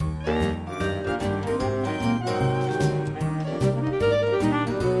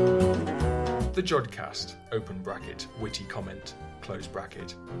The JodCast, open bracket, witty comment, close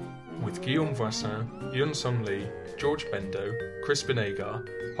bracket. With Guillaume Voisin, Yun Sung Lee, George Bendo, Crispin Agar,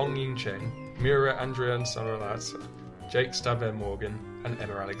 Hong Yin Cheng, Mira Andrian Saralat, Jake Stappers Morgan, and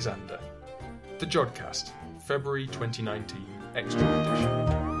Emma Alexander. The JodCast, February 2019, Extra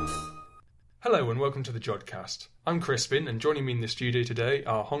Edition. Hello and welcome to the JodCast. I'm Crispin, and joining me in the studio today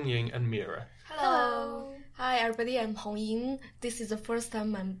are Hong Ying and Mira. Hello. Hi everybody, I'm Hong Ying. This is the first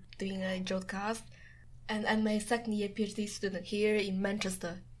time I'm doing a JodCast, and I'm a second year PhD student here in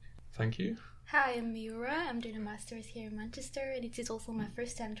Manchester. Thank you. Hi, I'm Mira. I'm doing a master's here in Manchester, and it is also my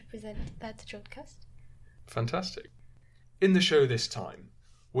first time to present at the JodCast. Fantastic. In the show this time,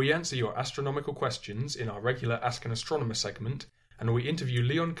 we answer your astronomical questions in our regular Ask an Astronomer segment, and we interview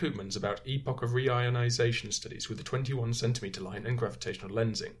Leon Koopmans about epoch of reionization studies with the 21 centimetre line and gravitational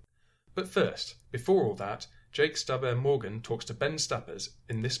lensing. But first, before all that, Jake Stappers Morgan talks to Ben Stappers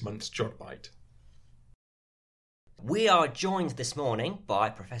in this month's JodBite. We are joined this morning by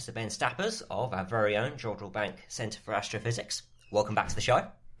Professor Ben Stappers of our very own Jodrell Bank Centre for Astrophysics. Welcome back to the show.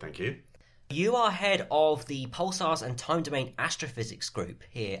 Thank you. You are head of the Pulsars and Time Domain Astrophysics group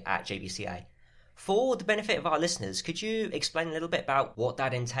here at JBCA. For the benefit of our listeners, could you explain a little bit about what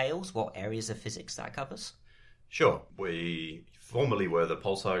that entails, what areas of physics that covers? Sure. We formerly were the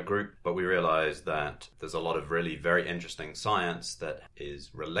Pulsar group, but we realized that there's a lot of really very interesting science that is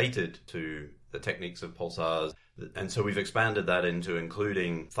related to the techniques of pulsars. And so we've expanded that into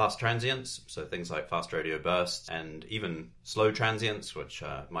including fast transients, so things like fast radio bursts, and even slow transients, which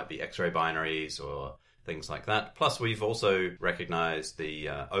might be X-ray binaries or things like that. Plus, we've also recognized the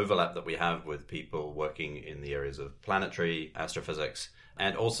overlap that we have with people working in the areas of planetary astrophysics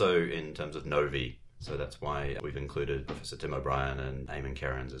and also in terms of novae. So that's why we've included Professor Tim O'Brien and Eamon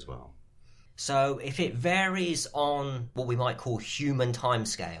Cairns as well. So if it varies on what we might call human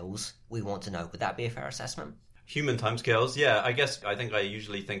timescales, we want to know, would that be a fair assessment? Human timescales, yeah. I think I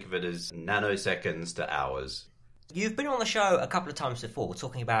usually think of it as nanoseconds to hours. You've been on the show a couple of times before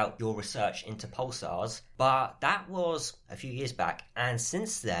talking about your research into pulsars, but that was a few years back, and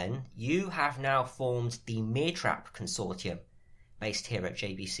since then you have now formed the MeerTRAP consortium based here at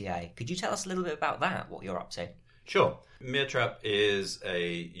JBCA. Could you tell us a little bit about that, what you're up to? Sure. MeerTRAP is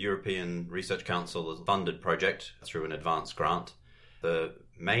a European Research Council funded project through an advanced grant. The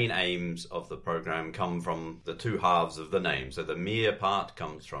main aims of the program come from the two halves of the name. So the Meer part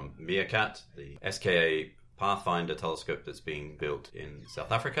comes from MeerKAT, the SKA Pathfinder telescope that's being built in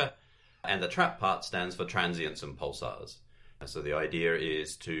South Africa. And the TRAP part stands for transients and pulsars. So the idea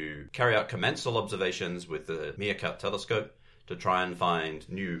is to carry out commensal observations with the MeerKAT telescope to try and find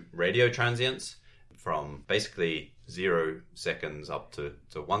new radio transients from basically 0 seconds up to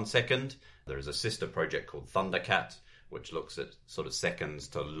 1 second. There is a sister project called ThunderCat, which looks at sort of seconds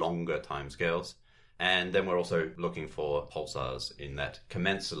to longer timescales. And then we're also looking for pulsars in that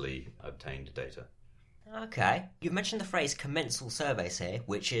commensally obtained data. Okay. You've mentioned the phrase commensal surveys here,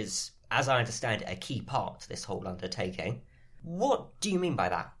 which is, as I understand it, a key part to this whole undertaking. What do you mean by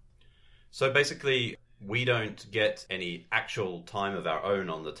that? So basically, we don't get any actual time of our own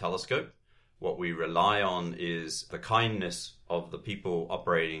on the telescope. What we rely on is the kindness of the people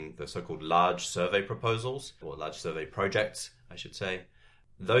operating the so-called large survey proposals, or large survey projects, I should say.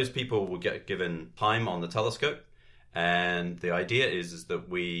 Those people will get given time on the telescope, and the idea is that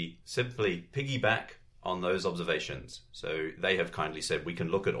we simply piggyback on those observations. So they have kindly said we can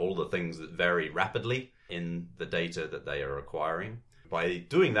look at all the things that vary rapidly in the data that they are acquiring. By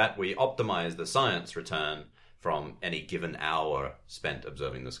doing that, we optimize the science return from any given hour spent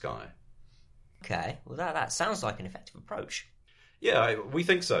observing the sky. Okay, well that sounds like an effective approach. Yeah, we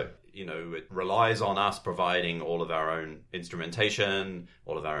think so. You know, it relies on us providing all of our own instrumentation,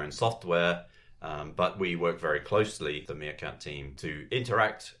 all of our own software, but we work very closely, the MeerKAT team, to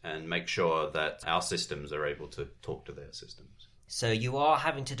interact and make sure that our systems are able to talk to their systems. So you are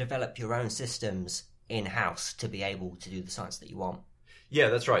having to develop your own systems in-house to be able to do the science that you want? Yeah,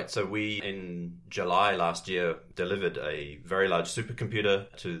 that's right. So we, in July last year, delivered a very large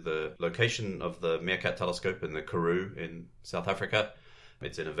supercomputer to the location of the MeerKAT telescope in the Karoo in South Africa.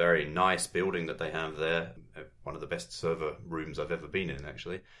 It's in a very nice building that they have there, one of the best server rooms I've ever been in,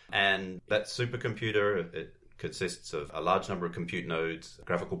 actually. And that supercomputer, it consists of a large number of compute nodes,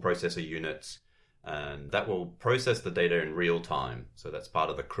 graphical processor units, and that will process the data in real time. So that's part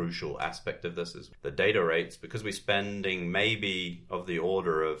of the crucial aspect of this is the data rates, because we're spending maybe of the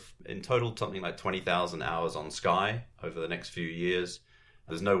order of, in total, something like 20,000 hours on Sky over the next few years.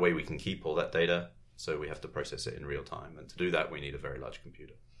 There's no way we can keep all that data, so we have to process it in real time. And to do that, we need a very large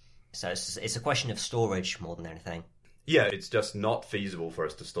computer. So it's a question of storage more than anything. Yeah, it's just not feasible for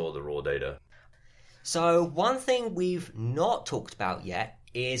us to store the raw data. So one thing we've not talked about yet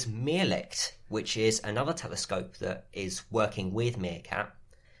is MeerLicht, which is another telescope that is working with MeerKAT.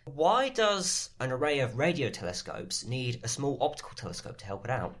 Why does an array of radio telescopes need a small optical telescope to help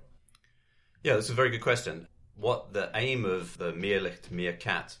it out? Yeah, that's a very good question. What the aim of the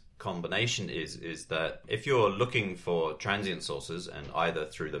MeerLicht-MeerKAT combination is that if you're looking for transient sources, and either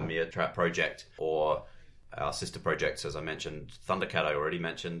through the MeerTRAP project or our sister projects, as I mentioned, ThunderCat I already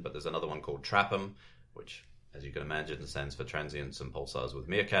mentioned, but there's another one called TRAPM, which, as you can imagine, stands for transients and pulsars with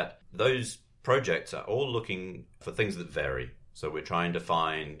MeerKAT. Those projects are all looking for things that vary. So we're trying to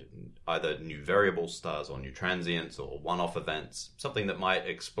find either new variable stars or new transients or one-off events, something that might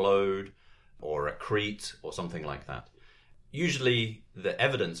explode or accrete or something like that. Usually the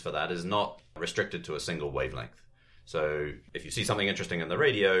evidence for that is not restricted to a single wavelength. So if you see something interesting in the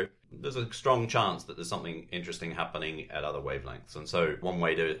radio, there's a strong chance that there's something interesting happening at other wavelengths. And so one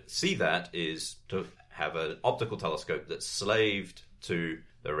way to see that is to have an optical telescope that's slaved to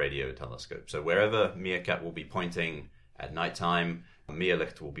the radio telescope. So wherever MeerKAT will be pointing at nighttime,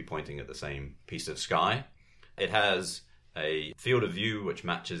 MeerLicht will be pointing at the same piece of sky. It has a field of view which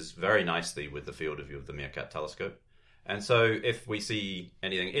matches very nicely with the field of view of the MeerKAT telescope. And so if we see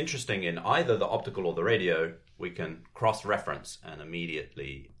anything interesting in either the optical or the radio, we can cross-reference and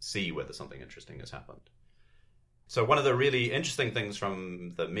immediately see whether something interesting has happened. So one of the really interesting things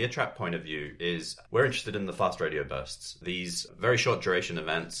from the MeerTRAP point of view is we're interested in the fast radio bursts. These very short duration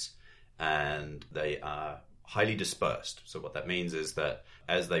events, and they are highly dispersed. So what that means is that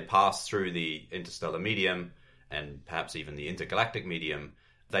as they pass through the interstellar medium, and perhaps even the intergalactic medium,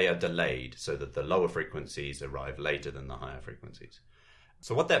 they are delayed so that the lower frequencies arrive later than the higher frequencies.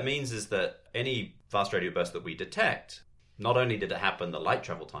 So what that means is that any fast radio burst that we detect, not only did it happen the light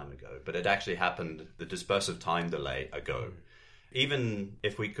travel time ago, but it actually happened the dispersive time delay ago. Even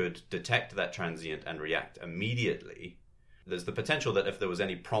if we could detect that transient and react immediately, there's the potential that if there was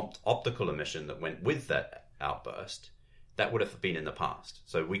any prompt optical emission that went with that outburst, that would have been in the past.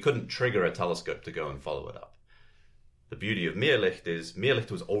 So we couldn't trigger a telescope to go and follow it up. The beauty of MeerLicht is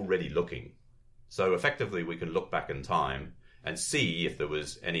MeerLicht was already looking. So effectively we can look back in time and see if there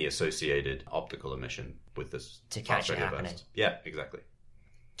was any associated optical emission with this to catch it happening. Burst. Yeah, exactly.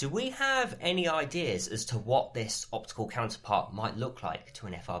 Do we have any ideas as to what this optical counterpart might look like to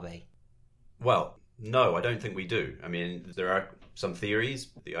an FRB? Well, no, I don't think we do. I mean, there are some theories.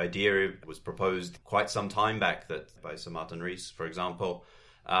 The idea was proposed quite some time back that by Sir Martin Rees, for example,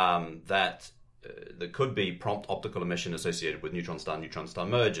 that there could be prompt optical emission associated with neutron-star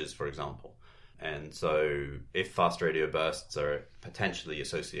mergers, for example. And so if fast radio bursts are potentially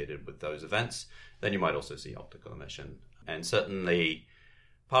associated with those events, then you might also see optical emission. And certainly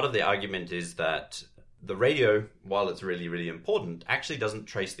part of the argument is that the radio, while it's really, really important, actually doesn't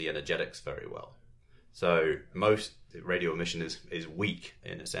trace the energetics very well. So most radio emission is weak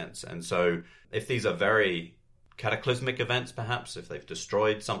in a sense. And so if these are very cataclysmic events, perhaps, if they've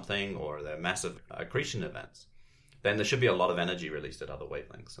destroyed something or they're massive accretion events, then there should be a lot of energy released at other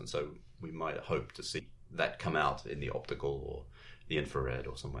wavelengths. And so we might hope to see that come out in the optical or the infrared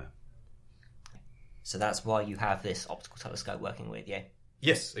or somewhere. So that's why you have this optical telescope working with you?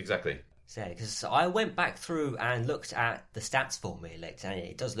 Yes, exactly. So, because I went back through and looked at the stats for MeerLicht, and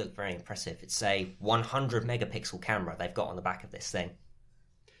it does look very impressive. It's a 100 megapixel camera they've got on the back of this thing.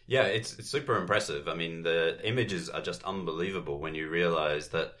 Yeah, it's super impressive. I mean, the images are just unbelievable when you realize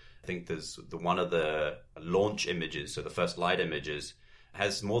that I think there's one of the launch images, so the first light images,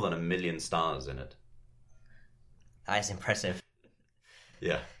 has more than 1 million stars in it. That is impressive.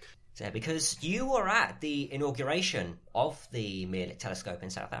 Yeah. So, because you were at the inauguration of the MeerLicht telescope in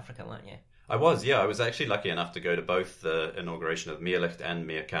South Africa, weren't you? I was, yeah. I was actually lucky enough to go to both the inauguration of MeerLicht and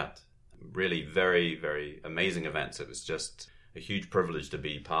MeerKAT. Really very, very amazing events. It was just a huge privilege to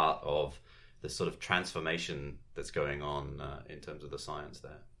be part of the sort of transformation that's going on in terms of the science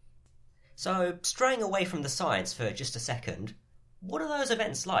there. So, straying away from the science for just a second, what are those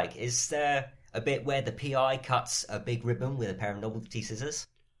events like? Is there a bit where the PI cuts a big ribbon with a pair of novelty scissors?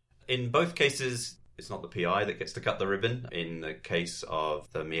 In both cases, it's not the PI that gets to cut the ribbon. In the case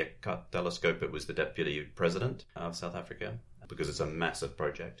of the MeerKAT telescope, it was the Deputy President of South Africa, because it's a massive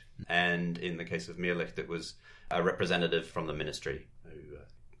project. And in the case of MeerLicht, it was a representative from the ministry who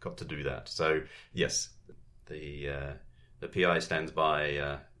got to do that. So, yes, the PI stands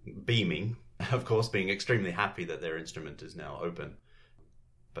by beaming, of course, being extremely happy that their instrument is now open.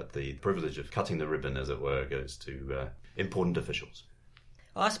 But the privilege of cutting the ribbon, as it were, goes to important officials.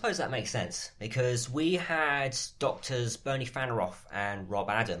 Well, I suppose that makes sense, because we had Doctors Bernie Fanaroff and Rob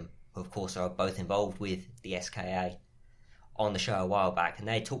Adam, who of course are both involved with the SKA, on the show a while back, and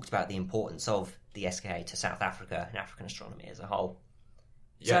they talked about the importance of the SKA to South Africa and African astronomy as a whole.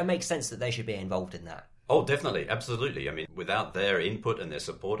 So it makes sense that they should be involved in that. Oh, definitely. Absolutely. I mean, without their input and their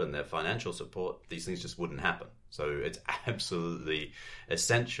support and their financial support, these things just wouldn't happen. So it's absolutely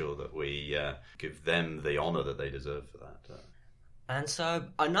essential that we give them the honour that they deserve for that. And so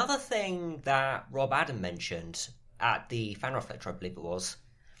another thing that Rob Adam mentioned at the fan reflector, I believe it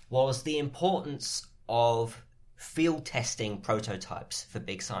was the importance of field testing prototypes for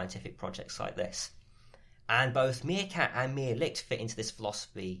big scientific projects like this. And both MeerKAT and MeerLicht fit into this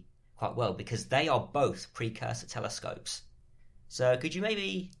philosophy quite well because they are both precursor telescopes. So could you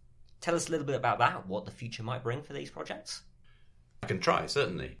maybe tell us a little bit about that, what the future might bring for these projects? I can try,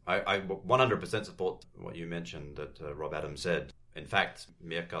 certainly. I 100% support what you mentioned that Rob Adams said. In fact,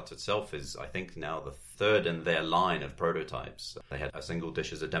 MeerKAT itself is, I think, now the third in their line of prototypes. They had a single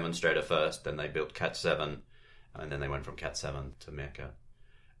dish as a demonstrator first, then they built Cat 7, and then they went from Cat 7 to MeerKAT.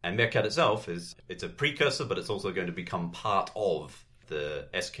 And MeerKAT itself it's a precursor, but it's also going to become part of the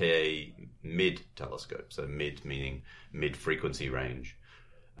SKA mid telescope. So mid meaning mid-frequency range.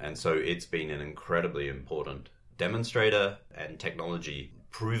 And so it's been an incredibly important demonstrator and technology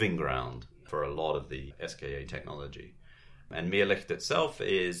proving ground for a lot of the SKA technology. And MeerLicht itself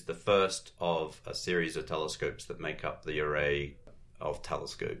is the first of a series of telescopes that make up the array of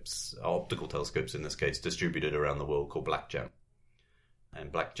telescopes, optical telescopes in this case, distributed around the world called BlackGEM.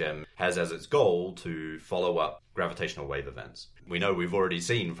 And BlackGEM has as its goal to follow up gravitational wave events. We know we've already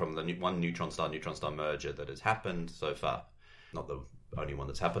seen from the one neutron star merger that has happened so far. Not the only one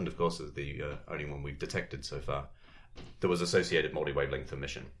that's happened, of course, is the only one we've detected so far. There was associated multi-wavelength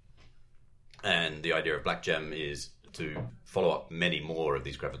emission. And the idea of BlackGEM is to follow up many more of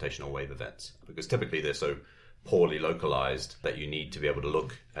these gravitational wave events, because typically they're so poorly localized that you need to be able to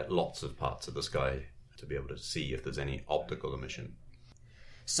look at lots of parts of the sky to be able to see if there's any optical emission.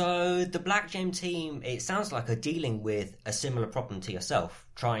 So the BlackGEM team, it sounds like, are dealing with a similar problem to yourself,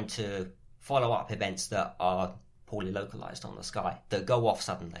 trying to follow up events that are poorly localized on the sky, that go off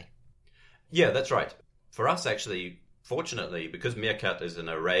suddenly. Yeah, that's right. For us, actually, fortunately, because MeerKAT is an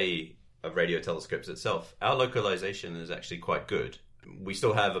array of radio telescopes itself, our localization is actually quite good. We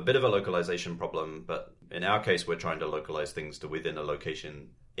still have a bit of a localization problem, but in our case, we're trying to localize things to within a location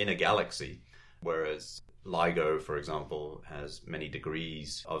in a galaxy, whereas LIGO, for example, has many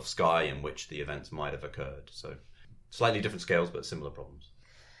degrees of sky in which the events might have occurred. So slightly different scales, but similar problems.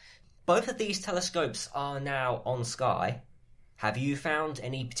 Both of these telescopes are now on sky. Have you found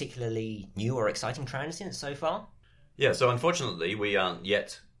any particularly new or exciting transients so far? Yeah, so unfortunately, we aren't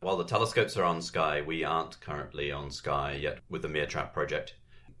yet. While the telescopes are on sky, we aren't currently on sky yet with the MeerTRAP project.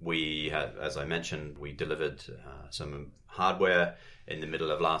 We have, as I mentioned, we delivered some hardware in the middle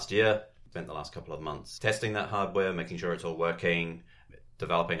of last year. Spent the last couple of months testing that hardware, making sure it's all working,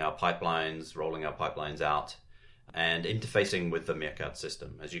 developing our pipelines, rolling our pipelines out, and interfacing with the MeerKAT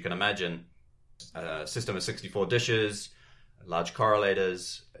system. As you can imagine, a system of 64 dishes, large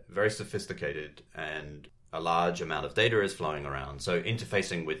correlators, very sophisticated, and a large amount of data is flowing around. So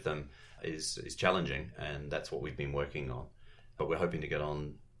interfacing with them is challenging, and that's what we've been working on. But we're hoping to get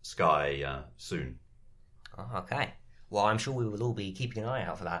on Sky soon. Okay. Well, I'm sure we will all be keeping an eye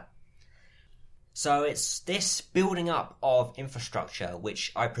out for that. So it's this building up of infrastructure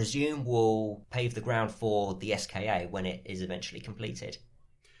which I presume will pave the ground for the SKA when it is eventually completed.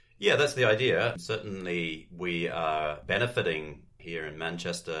 Yeah, that's the idea. Certainly we are benefiting here in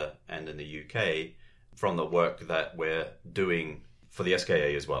Manchester and in the UK from the work that we're doing for the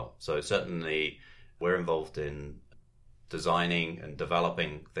SKA as well. So certainly we're involved in designing and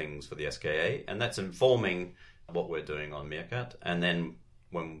developing things for the SKA, and that's informing what we're doing on MeerKAT. And then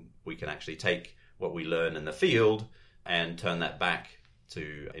when we can actually take what we learn in the field and turn that back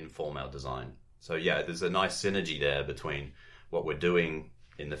to inform our design. So yeah, there's a nice synergy there between what we're doing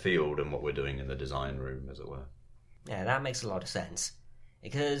in the field and what we're doing in the design room, as it were. Yeah, that makes a lot of sense,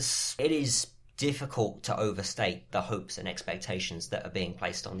 because it is difficult to overstate the hopes and expectations that are being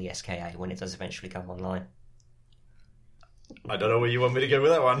placed on the SKA when it does eventually come online. I don't know where you want me to go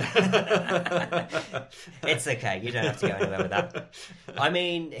with that one. It's okay, you don't have to go anywhere with that. I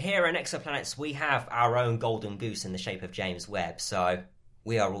mean, here in Exoplanets, we have our own golden goose in the shape of James Webb, so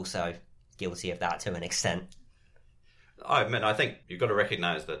we are also guilty of that to an extent. I think you've got to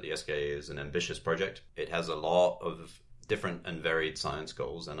recognise that the SKA is an ambitious project. It has a lot of different and varied science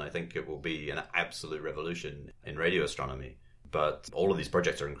goals, and I think it will be an absolute revolution in radio astronomy. But all of these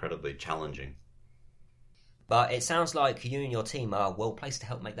projects are incredibly challenging. But it sounds like you and your team are well placed to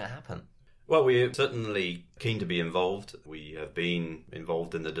help make that happen. Well, we're certainly keen to be involved. We have been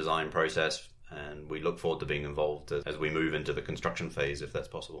involved in the design process, and we look forward to being involved as we move into the construction phase, if that's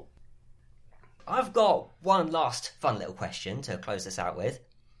possible. I've got one last fun little question to close this out with.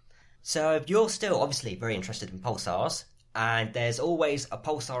 So you're still obviously very interested in pulsars, and there's always a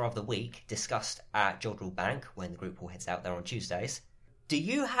pulsar of the week discussed at Jodrell Bank when the group all heads out there on Tuesdays. Do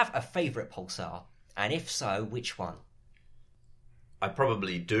you have a favourite pulsar? And if so, which one? I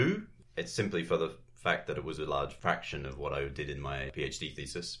probably do. It's simply for the fact that it was a large fraction of what I did in my PhD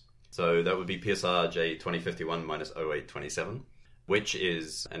thesis. So that would be PSR J2051-0827, which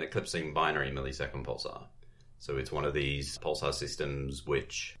is an eclipsing binary millisecond pulsar. So it's one of these pulsar systems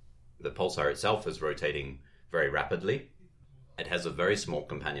which the pulsar itself is rotating very rapidly. It has a very small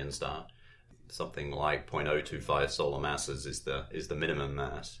companion star. Something like 0.025 solar masses is the minimum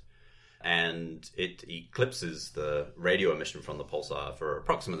mass. And it eclipses the radio emission from the pulsar for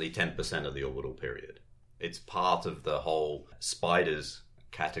approximately 10% of the orbital period. It's part of the whole spiders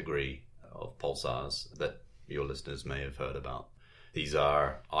category of pulsars that your listeners may have heard about. These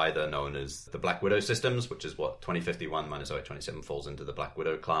are either known as the Black Widow systems, which is what 2051-0827 falls into the Black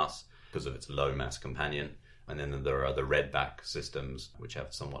Widow class because of its low mass companion. And then there are the redback systems, which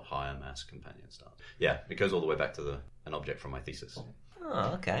have somewhat higher mass companion stars. Yeah, it goes all the way back to an object from my thesis.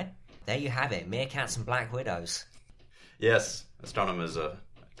 Oh, okay. There you have it, meerkats and black widows. Yes, astronomers are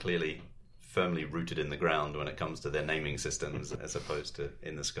clearly firmly rooted in the ground when it comes to their naming systems as opposed to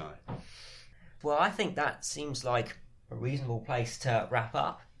in the sky. Well, I think that seems like a reasonable place to wrap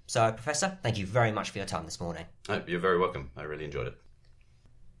up. So, Professor, thank you very much for your time this morning. Oh, you're very welcome. I really enjoyed it.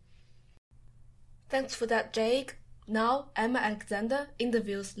 Thanks for that, Jake. Now, Emma Alexander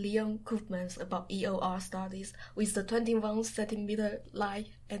interviews Leon Koopmans about EOR studies with the 21 centimeter line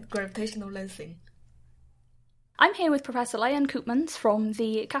and gravitational lensing. I'm here with Professor Leon Koopmans from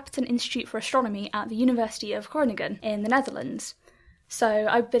the Kaptein Institute for Astronomy at the University of Groningen in the Netherlands. So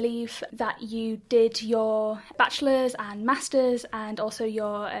I believe that you did your bachelor's and master's and also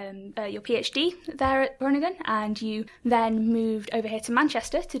your PhD there at Groningen, and you then moved over here to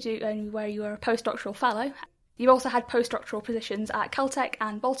Manchester to do where you were a postdoctoral fellow. You've also had postdoctoral positions at Caltech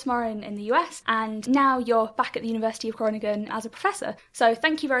and Baltimore in the US, and now you're back at the University of Groningen as a professor. So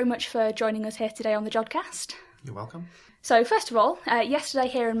thank you very much for joining us here today on the Jodcast. You're welcome. So first of all, yesterday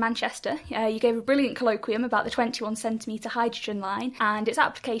here in Manchester, you gave a brilliant colloquium about the 21 centimetre hydrogen line and its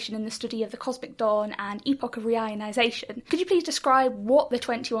application in the study of the cosmic dawn and epoch of reionisation. Could you please describe what the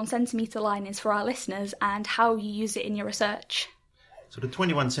 21 centimetre line is for our listeners and how you use it in your research? So the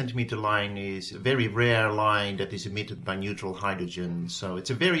 21 centimetre line is a very rare line that is emitted by neutral hydrogen. So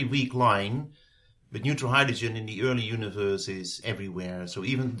it's a very weak line, but neutral hydrogen in the early universe is everywhere. So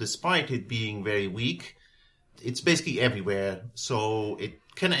even despite it being very weak, it's basically everywhere. So it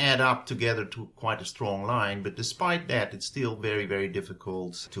can add up together to quite a strong line, but despite that, it's still very, very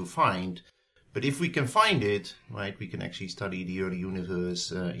difficult to find. But if we can find it, right, we can actually study the early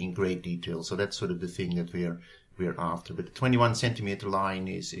universe in great detail. So that's sort of the thing that we're after. But the 21 centimeter line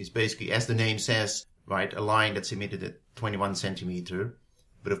is basically, as the name says, right, a line that's emitted at 21 centimeter.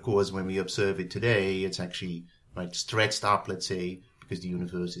 But of course, when we observe it today, it's actually right stretched up, let's say, because the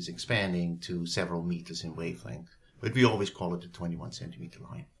universe is expanding to several meters in wavelength. But we always call it the 21 centimeter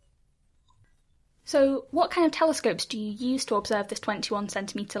line. So what kind of telescopes do you use to observe this 21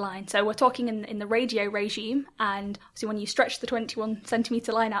 centimetre line? So we're talking in the radio regime, and so when you stretch the 21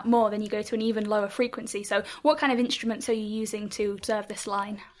 centimetre line out more, then you go to an even lower frequency. So what kind of instruments are you using to observe this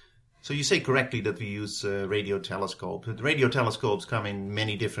line? So you say correctly that we use radio telescopes. But radio telescopes come in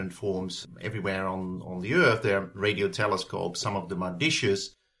many different forms. Everywhere on the Earth there are radio telescopes. Some of them are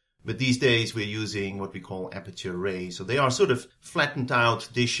dishes. But these days we're using what we call aperture arrays. So they are sort of flattened out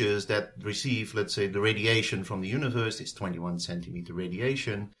dishes that receive, let's say, the radiation from the universe. It's 21 centimeter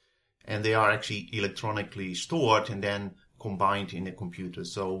radiation. And they are actually electronically stored and then combined in a computer.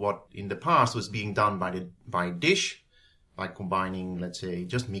 So what in the past was being done by dish, by combining, let's say,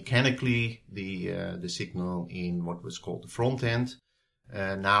 just mechanically the signal in what was called the front end.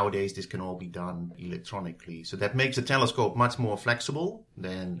 Nowadays, this can all be done electronically. So that makes a telescope much more flexible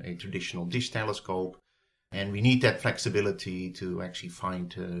than a traditional dish telescope. And we need that flexibility to actually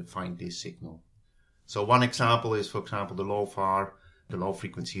find this signal. So one example is, for example, the LOFAR, the low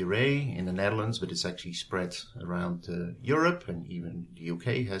frequency array in the Netherlands, but it's actually spread around Europe, and even the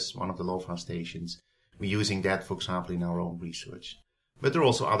UK has one of the LOFAR stations. We're using that, for example, in our own research. But there are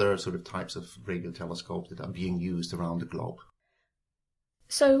also other sort of types of radio telescopes that are being used around the globe.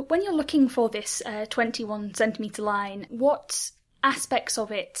 So when you're looking for this 21 centimetre line, what aspects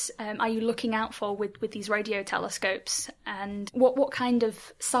of it are you looking out for with these radio telescopes? And what kind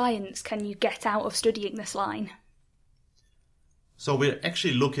of science can you get out of studying this line? So we're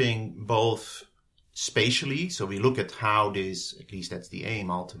actually looking both spatially. So we look at how this, at least that's the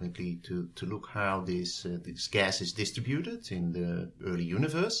aim ultimately, to look how this gas is distributed in the early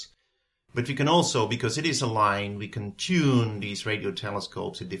universe. But we can also, because it is a line, we can tune these radio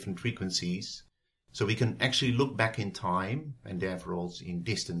telescopes at different frequencies. So we can actually look back in time and therefore also in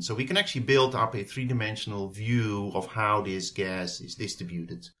distance. So we can actually build up a three-dimensional view of how this gas is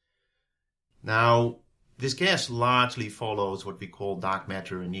distributed. Now, this gas largely follows what we call dark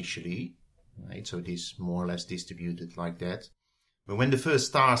matter initially, right? So it is more or less distributed like that. But when the first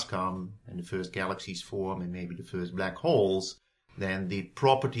stars come and the first galaxies form and maybe the first black holes, then the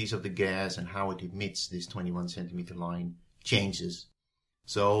properties of the gas and how it emits this 21 centimeter line changes.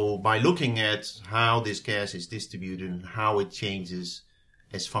 So by looking at how this gas is distributed and how it changes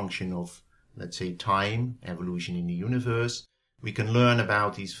as function of, let's say, time, evolution in the universe, we can learn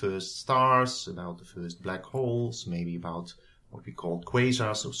about these first stars, about the first black holes, maybe about what we call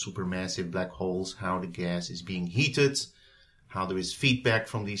quasars, so supermassive black holes, how the gas is being heated, how there is feedback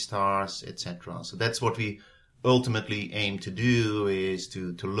from these stars, etc. So that's what we ultimately aim to do, is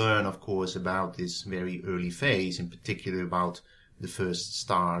to learn, of course, about this very early phase, in particular about the first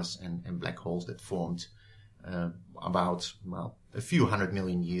stars and black holes that formed about, well, a few 100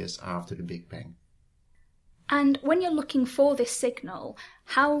 million years after the Big Bang. And when you're looking for this signal,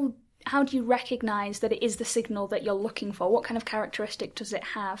 how do you recognise that it is the signal that you're looking for? What kind of characteristic does it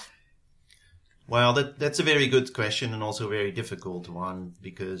have? Well, that's a very good question and also a very difficult one,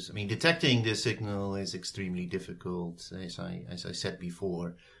 because, I mean, detecting this signal is extremely difficult, as I said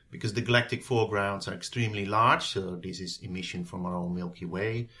before, because the galactic foregrounds are extremely large. So this is emission from our own Milky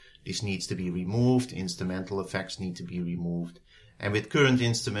Way. This needs to be removed. Instrumental effects need to be removed. And with current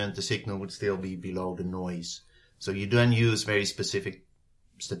instrument, the signal would still be below the noise. So you then use very specific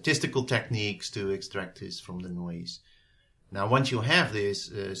statistical techniques to extract this from the noise. Now, once you have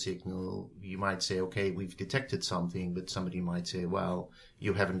this signal, you might say, okay, we've detected something, but somebody might say, well,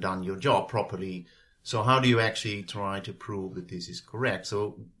 you haven't done your job properly. So how do you actually try to prove that this is correct?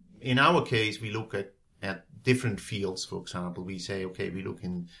 So in our case, we look at different fields. For example, we say, okay, we look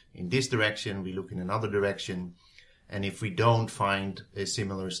in this direction, we look in another direction. And if we don't find a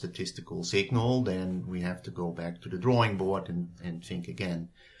similar statistical signal, then we have to go back to the drawing board and think again.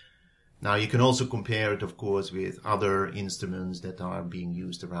 Now, you can also compare it, of course, with other instruments that are being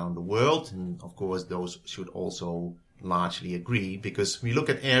used around the world. And, of course, those should also largely agree, because we look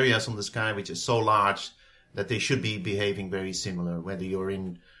at areas on the sky which are so large that they should be behaving very similar, whether you're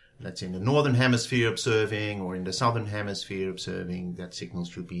in, let's say, in the northern hemisphere observing or in the southern hemisphere observing, that signal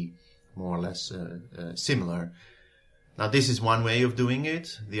should be more or less similar. Now, this is one way of doing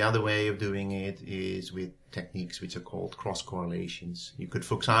it. The other way of doing it is with techniques which are called cross-correlations. You could,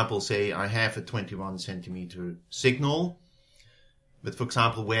 for example, say, I have a 21 centimeter signal, but, for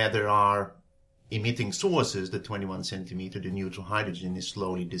example, where there are emitting sources, the 21 centimeter, the neutral hydrogen is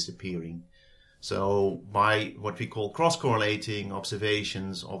slowly disappearing. So by what we call cross-correlating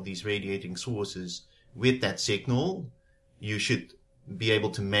observations of these radiating sources with that signal, you should be able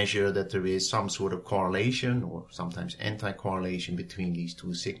to measure that there is some sort of correlation or sometimes anti-correlation between these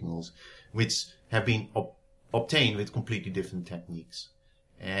two signals, which have been obtained with completely different techniques.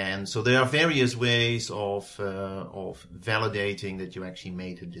 And so there are various ways of validating that you actually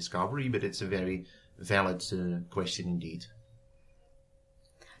made a discovery, but it's a very valid question indeed.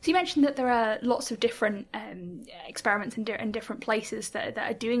 So you mentioned that there are lots of different experiments in different places that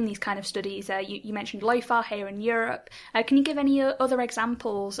are doing these kind of studies. You mentioned LOFAR here in Europe. Can you give any other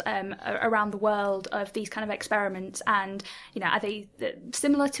examples around the world of these kind of experiments? And, are they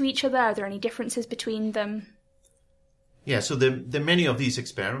similar to each other? Are there any differences between them? Yeah, so there are many of these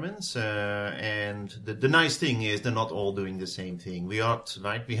experiments, and the nice thing is they're not all doing the same thing. We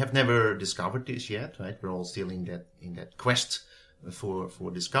have never discovered this yet, right? We're all still in that quest for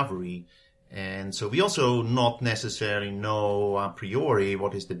discovery. And so we also not necessarily know a priori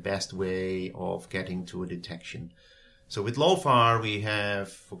what is the best way of getting to a detection. So with LOFAR, we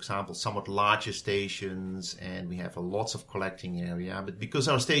have, for example, somewhat larger stations and we have lots of collecting area. But because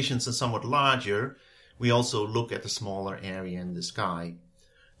our stations are somewhat larger, we also look at a smaller area in the sky.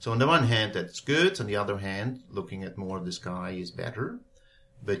 So on the one hand, that's good. On the other hand, looking at more of the sky is better.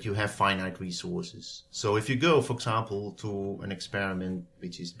 But you have finite resources. So if you go, for example, to an experiment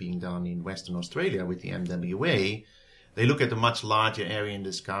which is being done in Western Australia with the MWA, they look at a much larger area in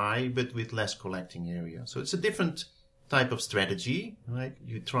the sky, but with less collecting area. So it's a different type of strategy, right?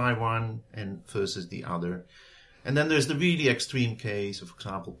 You try one and versus the other. And then there's the really extreme case of, for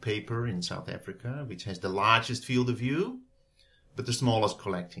example, Paper in South Africa, which has the largest field of view, but the smallest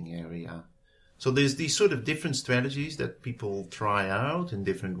collecting area. So there's these sort of different strategies that people try out and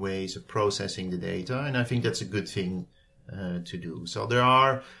different ways of processing the data, and I think that's a good thing to do. So there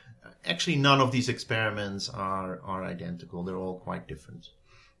are actually none of these experiments are identical. They're all quite different.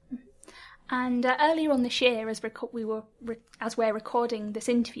 And earlier on this year, as we're recording this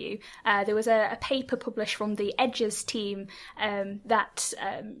interview, there was a paper published from the EDGES team that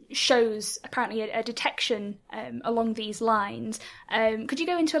shows apparently a detection along these lines. Could you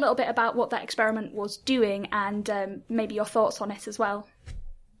go into a little bit about what that experiment was doing and maybe your thoughts on it as well?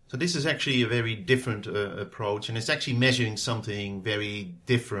 So this is actually a very different approach, and it's actually measuring something very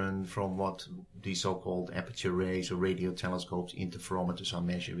different from what the so-called aperture rays or radio telescopes, interferometers are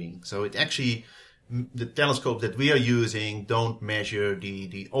measuring. So it actually, the telescopes that we are using don't measure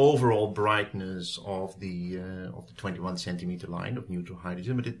the overall brightness of the 21 centimeter line of neutral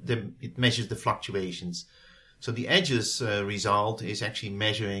hydrogen, but it measures the fluctuations. So the EDGES result is actually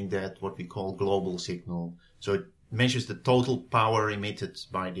measuring that what we call global signal. So it measures the total power emitted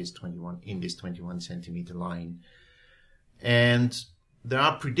by this 21 centimeter line. And there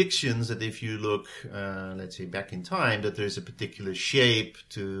are predictions that if you look, let's say back in time, that there's a particular shape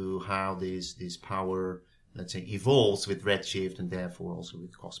to how this power, let's say, evolves with redshift and therefore also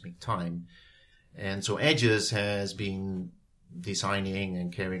with cosmic time. And so EDGES has been designing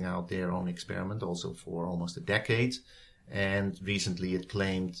and carrying out their own experiment also for almost a decade. And recently it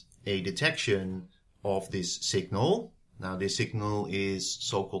claimed a detection of this signal. Now this signal is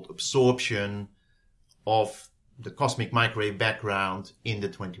so-called absorption of the cosmic microwave background in the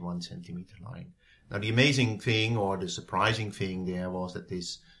 21 centimeter line. Now the amazing thing or the surprising thing there was that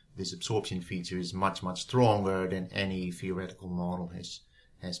this absorption feature is much, much stronger than any theoretical model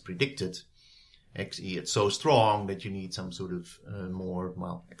has predicted. Actually, it's so strong that you need some sort of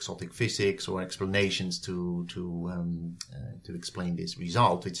more exotic physics or explanations to explain this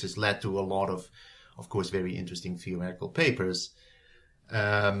result, which has led to a lot of course, very interesting theoretical papers.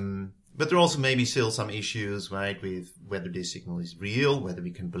 But there also may be still some issues, right, with whether this signal is real, whether we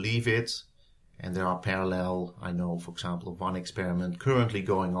can believe it. And there are parallel, I know, for example, of one experiment currently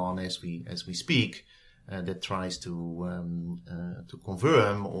going on as we speak, that tries to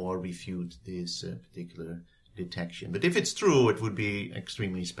confirm or refute this particular detection. But if it's true, it would be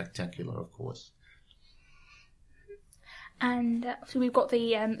extremely spectacular, of course. And so we've got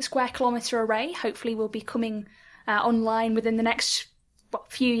the square kilometre array, hopefully will be coming online within the next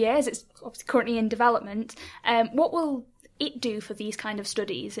few years. It's obviously currently in development. What will it do for these kind of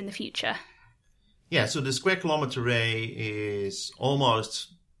studies in the future? Yeah, so the square kilometre array is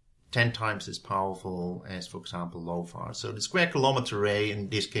almost 10 times as powerful as, for example, LOFAR. So the square kilometre array, in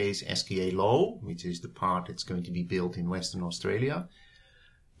this case SKA low, which is the part that's going to be built in Western Australia,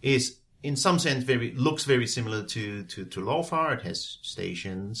 is in some sense looks very similar to LOFAR. It has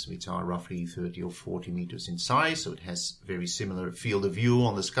stations which are roughly 30 or 40 meters in size, so it has very similar field of view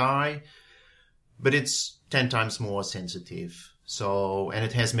on the sky, but it's 10 times more sensitive. So, and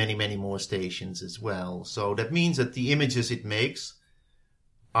it has many, many more stations as well. So that means that the images it makes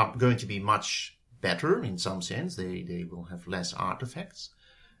are going to be much better in some sense. They will have less artifacts,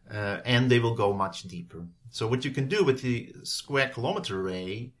 and they will go much deeper. So what you can do with the square kilometre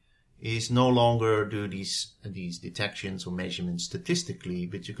array is no longer do these detections or measurements statistically,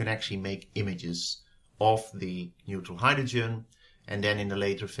 but you can actually make images of the neutral hydrogen. And then in the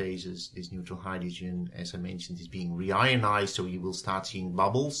later phases, this neutral hydrogen, as I mentioned, is being reionized, so you will start seeing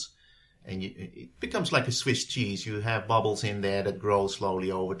bubbles. And it becomes like a Swiss cheese. You have bubbles in there that grow slowly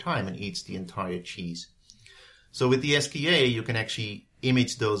over time and eats the entire cheese. So with the SKA, you can actually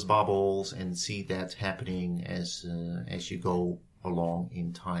image those bubbles and see that happening as you go along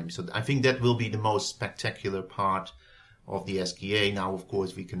in time. So I think that will be the most spectacular part of the SKA. Now, of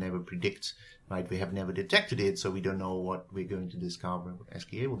course, we can never predict, right? We have never detected it, so we don't know what we're going to discover, what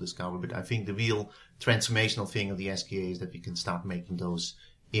SKA will discover. But I think the real transformational thing of the SKA is that we can start making those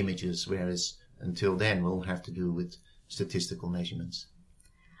images, whereas until then we'll have to do with statistical measurements.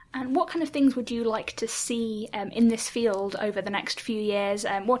 And what kind of things would you like to see in this field over the next few years?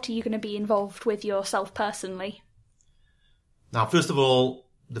 What are you going to be involved with yourself personally? Now, first of all,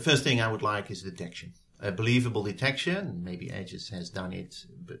 the first thing I would like is detection. A believable detection. Maybe EDGES has done it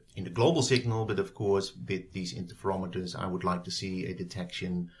but in the global signal, but of course with these interferometers I would like to see a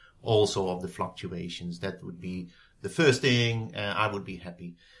detection also of the fluctuations. That would be the first thing. I would be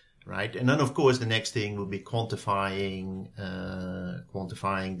happy, right? And then of course the next thing would be quantifying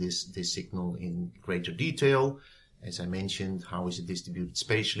this signal in greater detail. As I mentioned, how is it distributed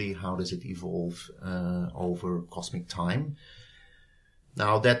spatially? How does it evolve over cosmic time?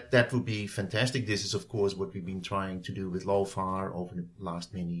 Now that would be fantastic. This is of course what we've been trying to do with LOFAR over the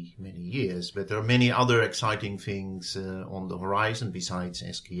last many years. But there are many other exciting things on the horizon besides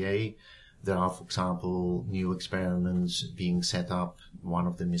SKA. There are, for example, new experiments being set up. One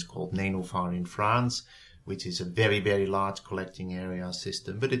of them is called NanoFAR in France, which is a very, very large collecting area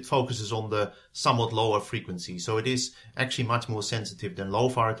system, but it focuses on the somewhat lower frequency. So it is actually much more sensitive than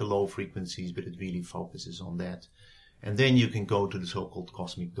LOFAR at the low frequencies, but it really focuses on that. And then you can go to the so-called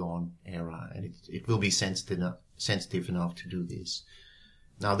cosmic dawn era, and it will be sensitive enough to do this.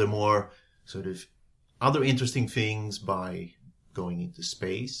 Now, there are more sort of other interesting things by going into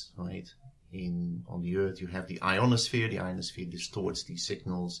space, right? On the Earth, you have the ionosphere. The ionosphere distorts these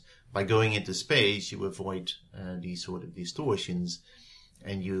signals. By going into space, you avoid these sort of distortions,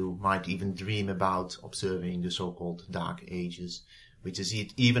 and you might even dream about observing the so-called dark ages, which is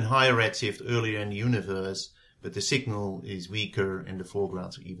even higher redshift earlier in the universe, but the signal is weaker and the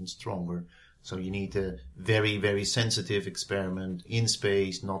foregrounds are even stronger. So you need a very, very sensitive experiment in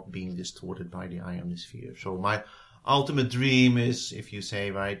space, not being distorted by the ionosphere. So my ultimate dream is, if you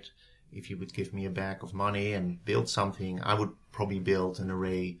say, right, if you would give me a bag of money and build something, I would probably build an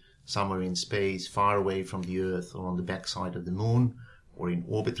array somewhere in space, far away from the Earth or on the backside of the Moon or in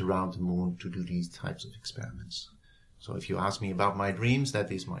orbit around the Moon to do these types of experiments. So if you ask me about my dreams,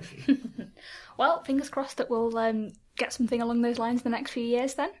 that is my dream. Well, fingers crossed that we'll get something along those lines in the next few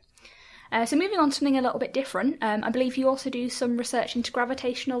years then. So moving on to something a little bit different, I believe you also do some research into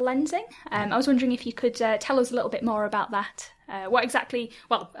gravitational lensing. I was wondering if you could tell us a little bit more about that. What exactly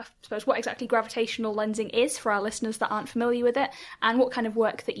gravitational lensing is for our listeners that aren't familiar with it, and what kind of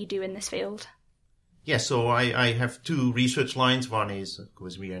work that you do in this field. Yes, so I have two research lines. One is, of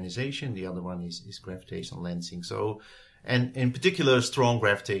course, reionization. The other one is gravitational lensing. So, and in particular, strong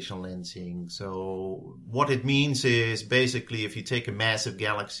gravitational lensing. So what it means is basically if you take a massive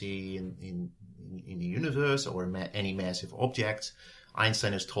galaxy in the universe or any massive object,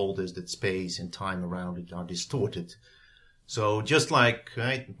 Einstein has told us that space and time around it are distorted. So just like,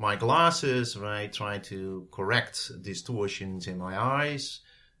 right, my glasses, right, try to correct distortions in my eyes,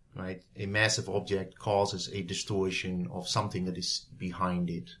 right, a massive object causes a distortion of something that is behind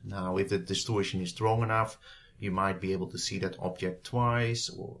it. Now, if the distortion is strong enough, you might be able to see that object twice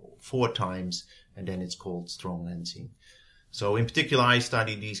or 4 times, and then it's called strong lensing. So in particular, I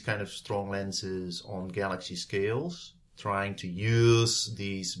study these kind of strong lenses on galaxy scales, trying to use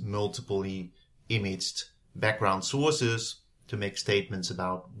these multiply imaged background sources to make statements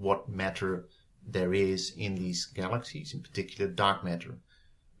about what matter there is in these galaxies, in particular dark matter.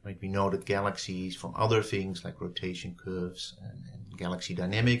 Right, we know that galaxies, from other things like rotation curves and galaxy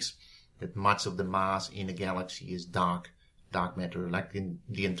dynamics, that much of the mass in a galaxy is dark matter, like in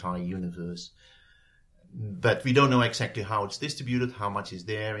the entire universe. But we don't know exactly how it's distributed, how much is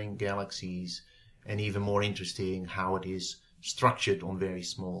there in galaxies, and even more interesting, how it is structured on very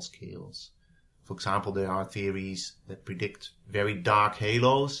small scales. For example, there are theories that predict very dark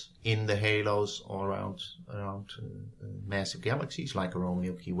halos in the halos all around massive galaxies like our own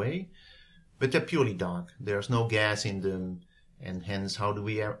Milky Way, but they're purely dark. There's no gas in them, and hence how do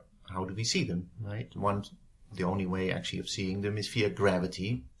we see them? Right? The only way actually of seeing them is via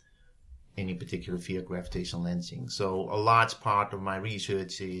gravity, and in particular via gravitational lensing. So a large part of my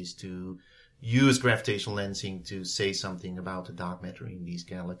research is to use gravitational lensing to say something about the dark matter in these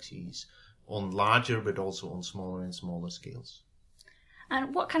galaxies, on larger but also on smaller and smaller scales.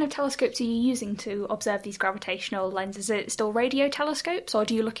 And what kind of telescopes are you using to observe these gravitational lenses? Is it still radio telescopes, or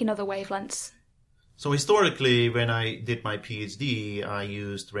do you look in other wavelengths? So historically, when I did my PhD, I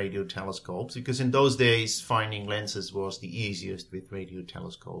used radio telescopes because in those days finding lenses was the easiest with radio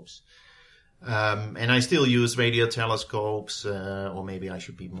telescopes. And I still use radio telescopes, or maybe I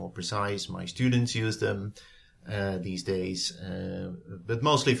should be more precise, my students use them these days, but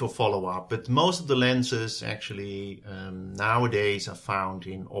mostly for follow-up. But most of the lenses actually nowadays are found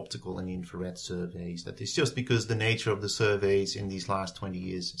in optical and infrared surveys. That is just because the nature of the surveys in these last 20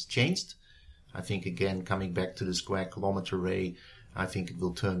 years has changed. I think, again, coming back to the square kilometer array, I think it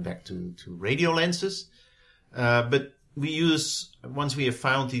will turn back to radio lenses. But we use, once we have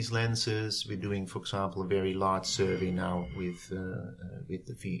found these lenses, we're doing, for example, a very large survey now with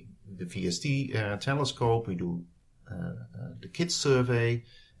the VST telescope. We do the KITS survey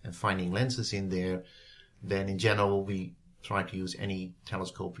and finding lenses in there. Then in general, we try to use any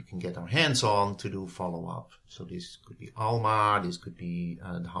telescope we can get our hands on to do follow-up. So this could be ALMA, this could be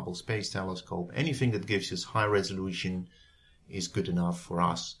the Hubble Space Telescope. Anything that gives us high resolution is good enough for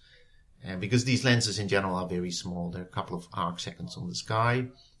us. And because these lenses in general are very small, they're a couple of arc seconds on the sky,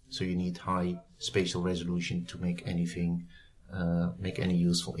 so you need high spatial resolution to make anything make any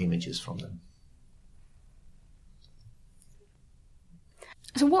useful images from them.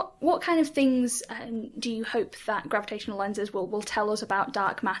 So what kind of things do you hope that gravitational lenses will tell us about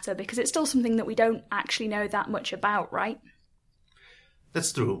dark matter? Because it's still something that we don't actually know that much about, right?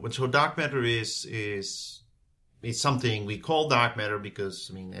 That's true. So dark matter is something we call dark matter because,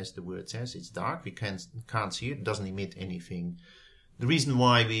 I mean, as the word says, it's dark. We can't see it. It doesn't emit anything. The reason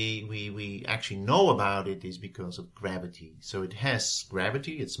why we actually know about it is because of gravity. So it has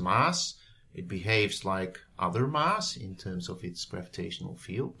gravity, its mass. It behaves like other mass in terms of its gravitational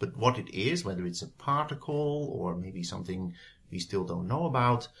field. But what it is, whether it's a particle or maybe something we still don't know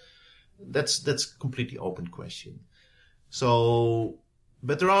about, that's a completely open question. So,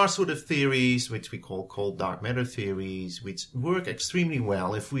 but there are sort of theories which we call cold dark matter theories, which work extremely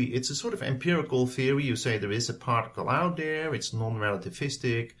well. It's a sort of empirical theory. You say there is a particle out there, it's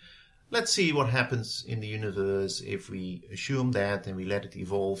non-relativistic. Let's see what happens in the universe if we assume that and we let it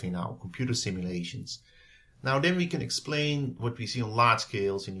evolve in our computer simulations. Now then we can explain what we see on large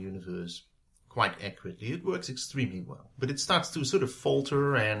scales in the universe quite accurately. It works extremely well, but it starts to sort of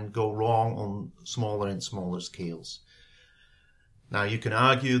falter and go wrong on smaller and smaller scales. Now you can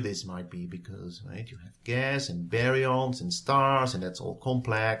argue this might be because, right, you have gas and baryons and stars, and that's all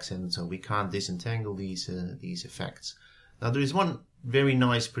complex, and so we can't disentangle these effects. Now there is one very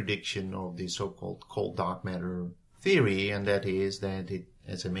nice prediction of the so-called cold dark matter theory, and that is that it,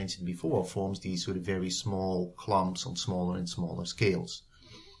 as I mentioned before, forms these sort of very small clumps on smaller and smaller scales.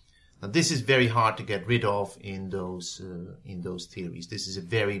 Now this is very hard to get rid of in those theories. This is a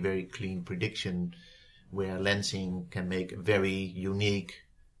very, very clean prediction where lensing can make a very unique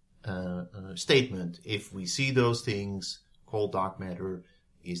statement. If we see those things, cold dark matter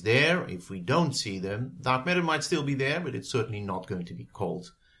is there. If we don't see them, dark matter might still be there, but it's certainly not going to be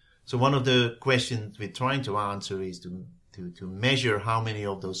cold. So one of the questions we're trying to answer is to measure how many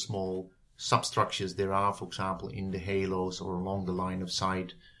of those small substructures there are, for example, in the halos or along the line of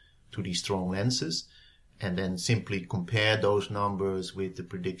sight to these strong lenses, and then simply compare those numbers with the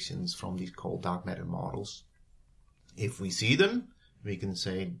predictions from these cold dark matter models. If we see them, we can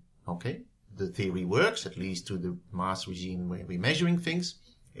say, okay, the theory works, at least to the mass regime where we're measuring things.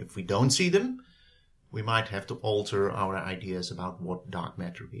 If we don't see them, we might have to alter our ideas about what dark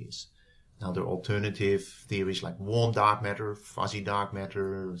matter is. Now, there are alternative theories like warm dark matter, fuzzy dark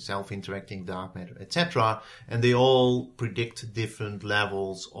matter, self-interacting dark matter, etc. And they all predict different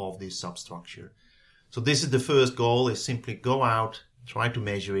levels of this substructure. So this is the first goal, is simply go out, try to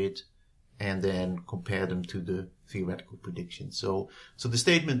measure it, and then compare them to the theoretical predictions. So the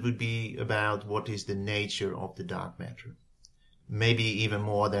statement would be about what is the nature of the dark matter. Maybe even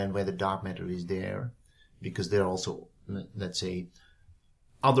more than whether dark matter is there, because there are also, let's say,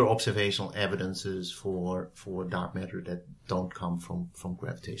 other observational evidences for dark matter that don't come from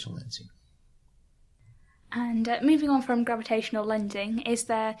gravitational lensing. And moving on from gravitational lensing, is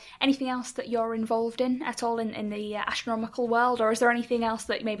there anything else that you're involved in at all in the astronomical world, or is there anything else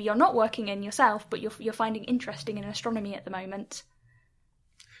that maybe you're not working in yourself, but you're finding interesting in astronomy at the moment?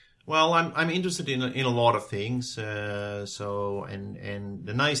 Well, I'm interested in a lot of things. And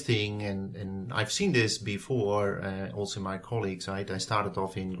the nice thing, and I've seen this before, also my colleagues, right? I started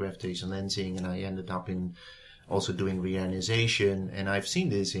off in gravitational lensing, and I ended up in also doing reionization, and I've seen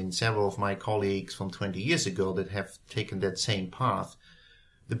this in several of my colleagues from 20 years ago that have taken that same path.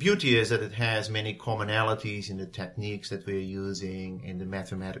 The beauty is that it has many commonalities in the techniques that we're using, in the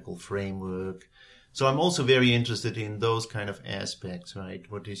mathematical framework. So I'm also very interested in those kind of aspects, right?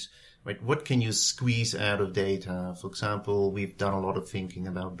 What can you squeeze out of data? For example, we've done a lot of thinking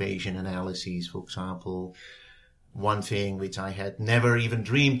about Bayesian analyses, for example. One thing which I had never even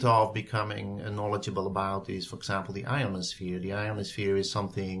dreamed of becoming knowledgeable about is, for example, the ionosphere. The ionosphere is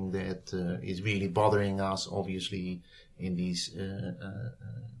something that is really bothering us, obviously, in these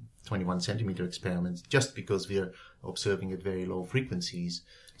 21 centimeter experiments, just because we are observing at very low frequencies.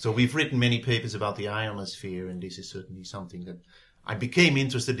 So we've written many papers about the ionosphere, and this is certainly something that I became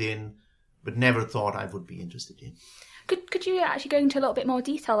interested in, but never thought I would be interested in. Could you actually go into a little bit more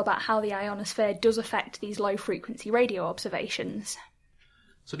detail about how the ionosphere does affect these low-frequency radio observations?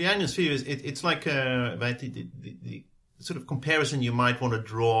 So the ionosphere is, it's like the sort of comparison you might want to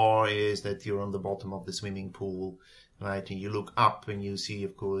draw is that you're on the bottom of the swimming pool, right? And you look up and you see,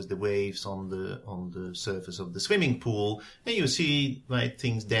 of course, the waves on the surface of the swimming pool, and you see, right,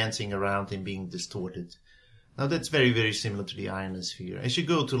 things dancing around and being distorted. Now that's very, very similar to the ionosphere. As you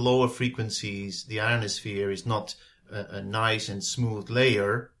go to lower frequencies, the ionosphere is not a nice and smooth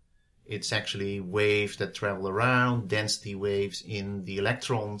layer. It's actually waves that travel around, density waves in the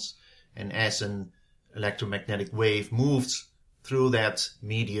electrons, and as an electromagnetic wave moves through that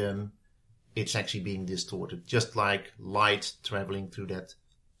medium, it's actually being distorted. Just like light traveling through that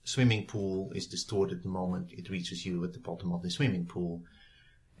swimming pool is distorted the moment it reaches you at the bottom of the swimming pool.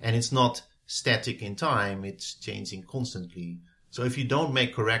 And it's not static in time, it's changing constantly. So if you don't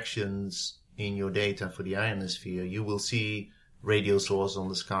make corrections in your data for the ionosphere, you will see radio sources on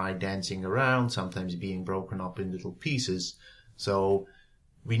the sky dancing around, sometimes being broken up in little pieces. So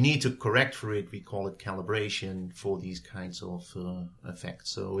we need to correct for it. We call it calibration for these kinds of effects.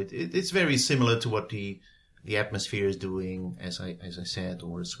 So it's very similar to what the atmosphere is doing, as I said,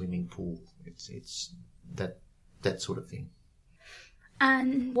 or a swimming pool. It's that sort of thing.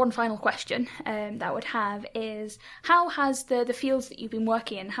 And one final question that I would have is, how has the fields that you've been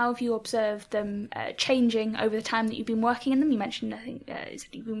working in, how have you observed them changing over the time that you've been working in them? You mentioned, I think,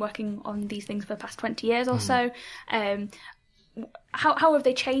 you've been working on these things for the past 20 years or so. How have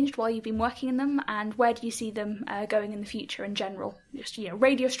they changed while you've been working in them, and where do you see them going in the future in general? Just,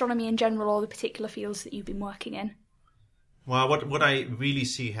 radio astronomy in general, or the particular fields that you've been working in? Well, what I really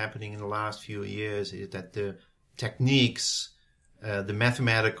see happening in the last few years is that the techniques, the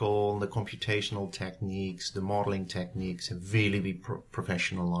mathematical, the computational techniques, the modeling techniques have really been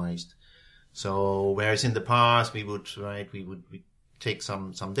professionalized. So whereas in the past we would take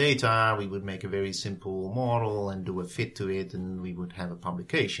some data, we would make a very simple model and do a fit to it, and we would have a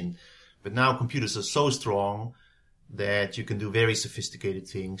publication. But now computers are so strong that you can do very sophisticated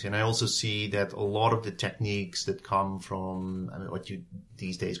things. And I also see that a lot of the techniques that come from what you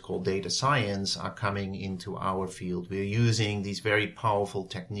these days call data science are coming into our field. We're using these very powerful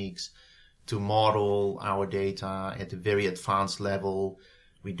techniques to model our data at a very advanced level.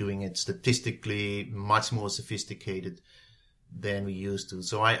 We're doing it statistically much more sophisticated than we used to.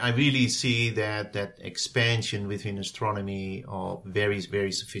 So I really see that expansion within astronomy of very,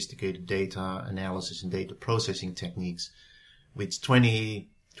 very sophisticated data analysis and data processing techniques, which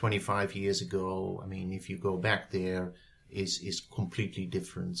 25 years ago, if you go back there, is completely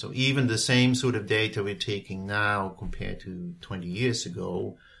different. So even the same sort of data we're taking now compared to 20 years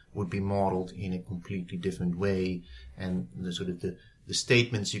ago would be modeled in a completely different way. And the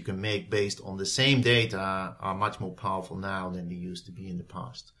statements you can make based on the same data are much more powerful now than they used to be in the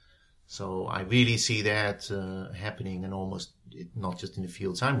past. So I really see that happening in almost, not just in the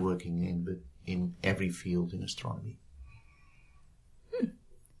fields I'm working in, but in every field in astronomy.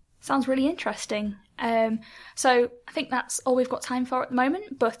 Sounds really interesting. So I think that's all we've got time for at the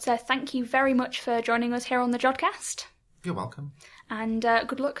moment, but thank you very much for joining us here on the Jodcast. You're welcome. And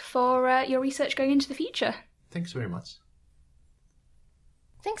good luck for your research going into the future. Thanks very much.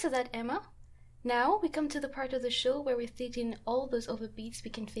 Thanks for that, Emma. Now we come to the part of the show where we fit in all those overbeats we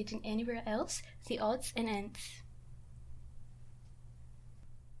can fit in anywhere else, the odds and ends.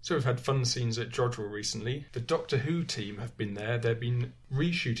 So we've had fun scenes at Jodrell recently. The Doctor Who team have been there. They've been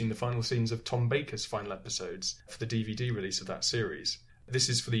reshooting the final scenes of Tom Baker's final episodes for the DVD release of that series. This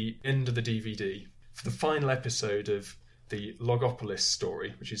is for the end of the DVD. For the final episode of the Logopolis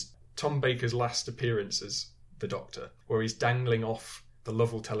story, which is Tom Baker's last appearance as the Doctor, where he's dangling off the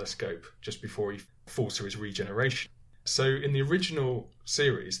Lovell telescope just before he falls to his regeneration. So in the original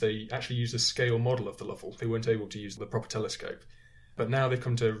series, they actually used a scale model of the Lovell. They weren't able to use the proper telescope. But now they've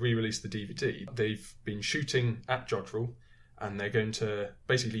come to re-release the DVD. They've been shooting at Jodrell, and they're going to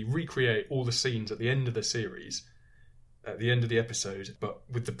basically recreate all the scenes at the end of the series, at the end of the episode, but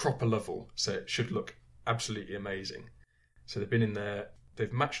with the proper Lovell, so it should look absolutely amazing. So they've been in there,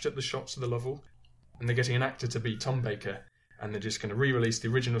 they've matched up the shots of the Lovell, and they're getting an actor to be Tom Baker, and they're just going to re-release the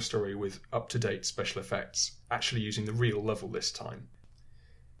original story with up-to-date special effects, actually using the real Lovell this time.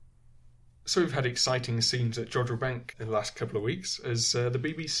 So we've had exciting scenes at Jodrell Bank in the last couple of weeks as the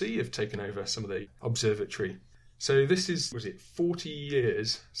BBC have taken over some of the observatory. So this is, 40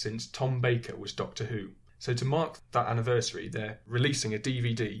 years since Tom Baker was Doctor Who. So to mark that anniversary, they're releasing a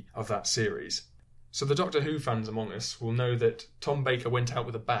DVD of that series. So the Doctor Who fans among us will know that Tom Baker went out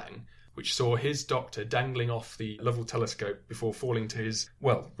with a bang, which saw his Doctor dangling off the Lovell telescope before falling to his,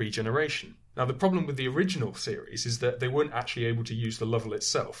 regeneration. Now, the problem with the original series is that they weren't actually able to use the Lovell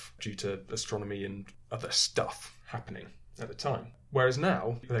itself due to astronomy and other stuff happening at the time. Whereas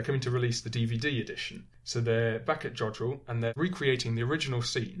now, they're coming to release the DVD edition. So they're back at Jodrell and they're recreating the original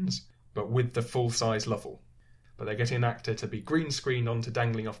scenes, but with the full-size Lovell. But they're getting an actor to be green screened onto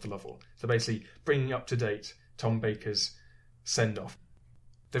dangling off the Lovell. So basically bringing up to date Tom Baker's send-off.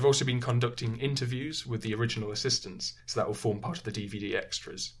 They've also been conducting interviews with the original assistants, so that will form part of the DVD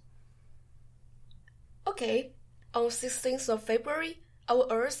extras. Okay, on 16th of February, our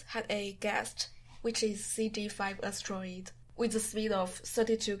Earth had a guest, which is CG5 asteroid, with a speed of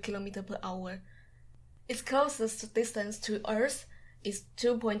 32 km per hour. Its closest distance to Earth is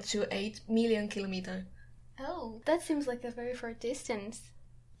 2.28 million kilometers. Oh, that seems like a very far distance.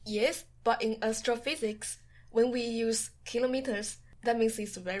 Yes, but in astrophysics, when we use kilometers, that means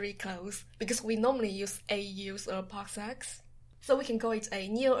it's very close, because we normally use AUs or parsecs. So we can call it a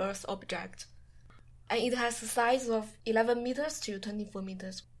near-Earth object. And it has a size of 11 meters to 24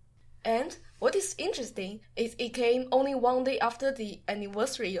 meters. And what is interesting is it came only one day after the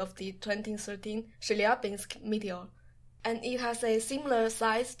anniversary of the 2013 Chelyabinsk meteor. And it has a similar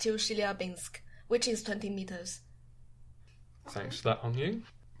size to Chelyabinsk, which is 20 meters. Thanks for that, Hong-Ying.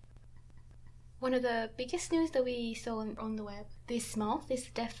 One of the biggest news that we saw on the web this month is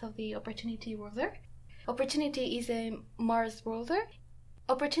the death of the Opportunity rover. Opportunity is a Mars rover.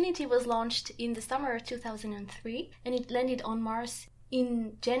 Opportunity was launched in the summer of 2003 and it landed on Mars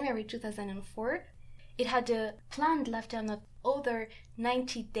in January 2004. It had a planned lifetime of over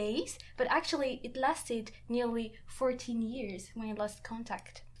 90 days, but actually it lasted nearly 14 years when it lost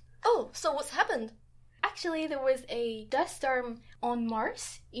contact. Oh, so what's happened? Actually, there was a dust storm on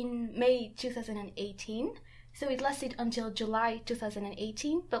Mars in May 2018, so it lasted until July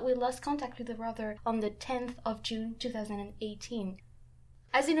 2018, but we lost contact with the rover on the 10th of June 2018.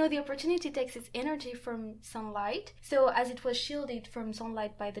 As you know, the Opportunity takes its energy from sunlight, so as it was shielded from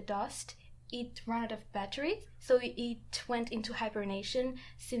sunlight by the dust, it ran out of battery, so it went into hibernation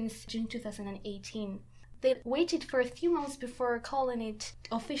since June 2018. They waited for a few months before calling it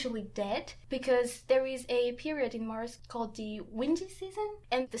officially dead, because there is a period in Mars called the windy season,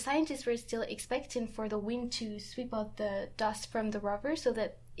 and the scientists were still expecting for the wind to sweep out the dust from the rover so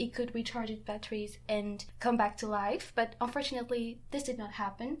that it could recharge its batteries and come back to life, but unfortunately this did not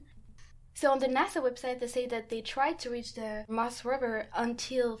happen. So on the NASA website they say that they tried to reach the Mars rover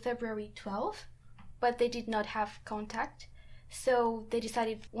until February 12th, but they did not have contact, so they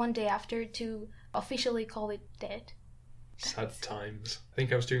decided one day after to officially call it dead. Sad times. I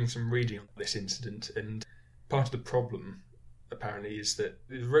think I was doing some reading on this incident, and part of the problem apparently is that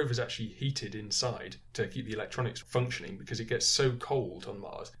the rover's actually heated inside to keep the electronics functioning, because it gets so cold on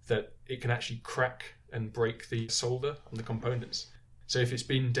Mars that it can actually crack and break the solder on the components. So if it's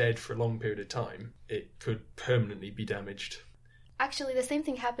been dead for a long period of time, it could permanently be damaged. Actually, the same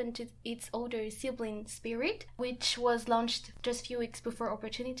thing happened to its older sibling Spirit, which was launched just a few weeks before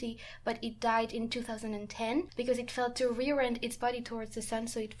Opportunity, but it died in 2010 because it failed to reorient its body towards the sun,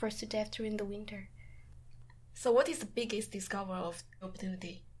 so it froze to death during the winter. So what is the biggest discovery of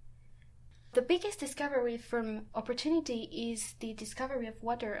Opportunity? The biggest discovery from Opportunity is the discovery of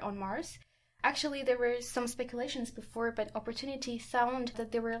water on Mars. Actually, there were some speculations before, but Opportunity found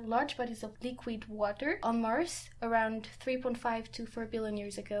that there were large bodies of liquid water on Mars around 3.5 to 4 billion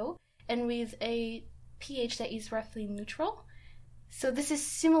years ago, and with a pH that is roughly neutral. So this is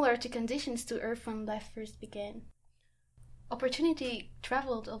similar to conditions to Earth when life first began. Opportunity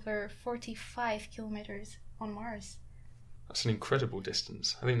traveled over 45 kilometers on Mars. That's an incredible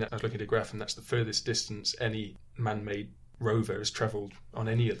distance. I think that I was looking at a graph, and that's the furthest distance any man-made rover has travelled on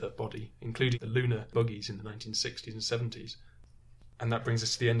any other body, including the lunar buggies in the 1960s and 70s. And that brings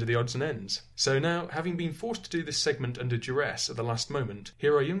us to the end of the odds and ends. So now, having been forced to do this segment under duress at the last moment,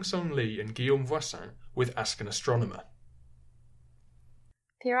 here are Young-Sung Lee and Guillaume Voisin with Ask an Astronomer.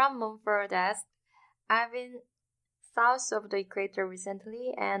 Piran Mumford I've been south of the equator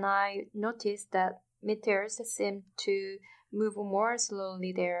recently, and I noticed that meteors seem to move more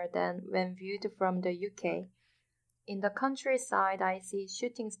slowly there than when viewed from the UK. In the countryside, I see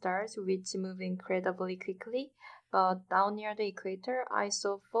shooting stars which move incredibly quickly, but down near the equator, I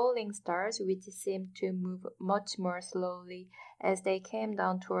saw falling stars which seemed to move much more slowly as they came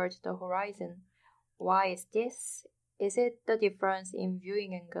down towards the horizon. Why is this? Is it the difference in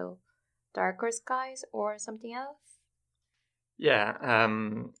viewing angle, darker skies, or something else? Yeah,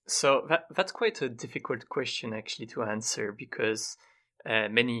 so that's quite a difficult question actually to answer, because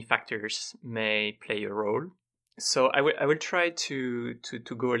many factors may play a role. So I will try to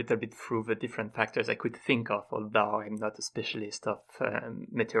go a little bit through the different factors I could think of, although I'm not a specialist of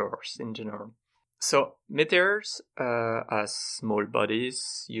meteors in general. So meteors are small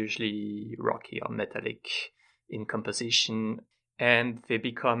bodies, usually rocky or metallic in composition, and they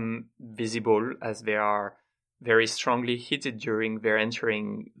become visible as they are very strongly heated during their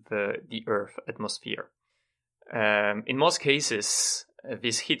entering the Earth atmosphere. In most cases,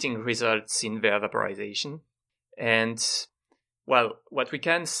 this heating results in their vaporization. And, well, what we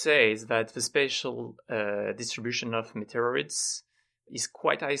can say is that the spatial distribution of meteoroids is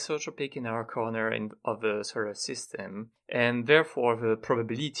quite isotropic in our corner of the solar system, and therefore the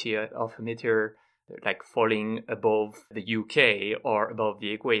probability of a meteor like falling above the UK or above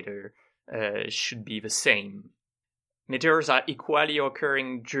the equator should be the same. Meteors are equally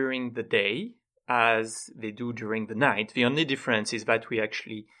occurring during the day as they do during the night. The only difference is that we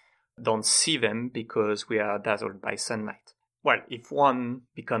actually don't see them because we are dazzled by sunlight. Well, if one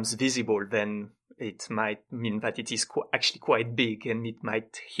becomes visible, then it might mean that it is actually quite big and it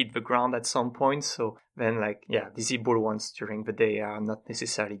might hit the ground at some point. So then, visible ones during the day are not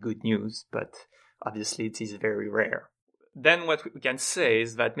necessarily good news, but obviously it is very rare. Then what we can say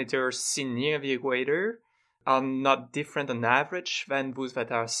is that meteors seen near the equator are not different on average than those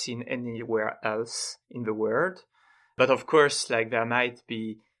that are seen anywhere else in the world. But of course, there might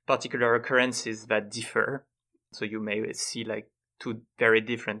be particular occurrences that differ. So you may see two very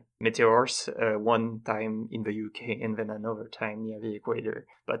different meteors, one time in the UK and then another time near the equator.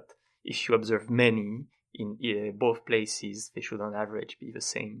 But if you observe many in both places, they should on average be the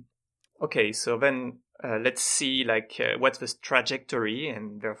same. Okay, so then let's see what's the trajectory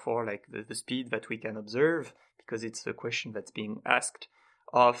and therefore the speed that we can observe, because it's the question that's being asked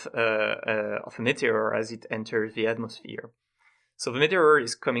of a meteor as it enters the atmosphere. So the meteor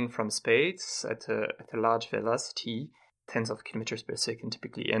is coming from space at a large velocity, tens of kilometers per second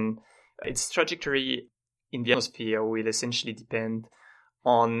typically, and its trajectory in the atmosphere will essentially depend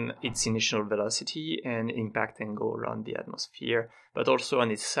on its initial velocity and impact angle on the atmosphere, but also on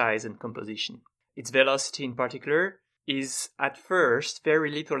its size and composition. Its velocity in particular is at first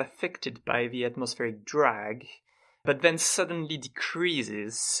very little affected by the atmospheric drag, but then suddenly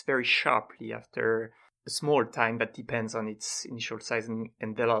decreases very sharply after a small time that depends on its initial size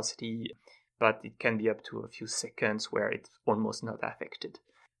and velocity, but it can be up to a few seconds where it's almost not affected.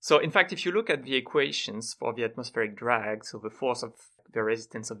 So in fact, if you look at the equations for the atmospheric drag, so the force of the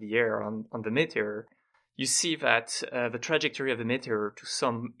resistance of the air on the meteor, you see that the trajectory of the meteor to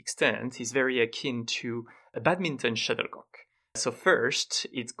some extent is very akin to a badminton shuttlecock. So first,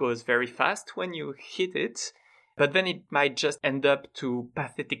 it goes very fast when you hit it, but then it might just end up to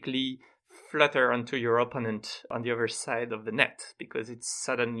pathetically flutter onto your opponent on the other side of the net because it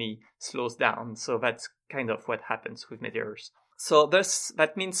suddenly slows down. So that's kind of what happens with meteors. So thus,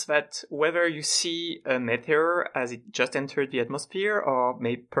 that means that whether you see a meteor as it just entered the atmosphere or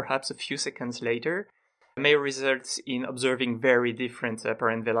perhaps a few seconds later, may result in observing very different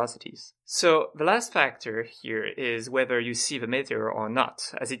apparent velocities. So the last factor here is whether you see the meteor or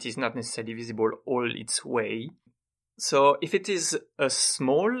not, as it is not necessarily visible all its way. So if it is a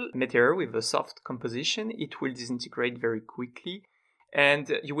small meteor with a soft composition, it will disintegrate very quickly,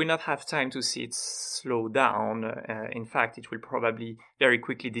 and you will not have time to see it slow down. In fact, it will probably very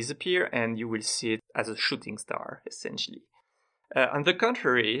quickly disappear, and you will see it as a shooting star, essentially. On the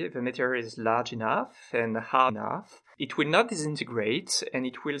contrary, if the meteor is large enough and hard enough, it will not disintegrate, and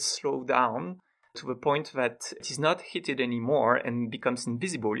it will slow down to the point that it is not hit anymore and becomes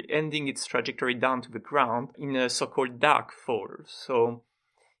invisible, ending its trajectory down to the ground in a so-called dark fall. So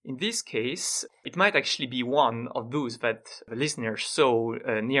in this case, it might actually be one of those that the listener saw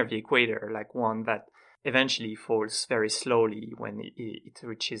near the equator, like one that eventually falls very slowly when it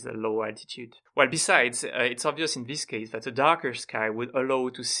reaches a low altitude. Well, besides, it's obvious in this case that a darker sky would allow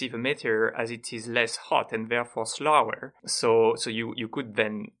to see the meteor as it is less hot and therefore slower. So it could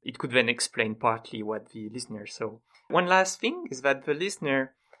then explain partly what the listener saw. One last thing is that the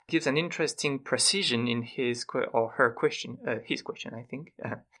listener gives an interesting precision in his question, I think.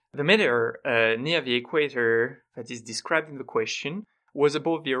 The meteor near the equator that is described in the question was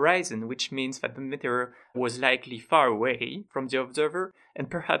above the horizon, which means that the meteor was likely far away from the observer and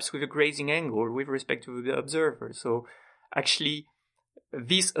perhaps with a grazing angle with respect to the observer. So actually,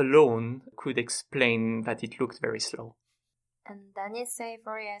 this alone could explain that it looked very slow. And Daniel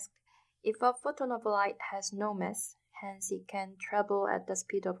Savory asked, if a photon of light has no mass, hence it can travel at the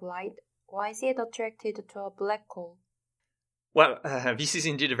speed of light, why is it attracted to a black hole? Well, this is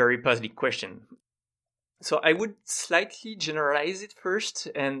indeed a very puzzling question. So I would slightly generalize it first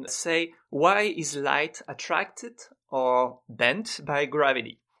and say, why is light attracted or bent by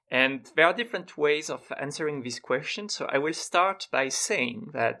gravity? And there are different ways of answering this question. So I will start by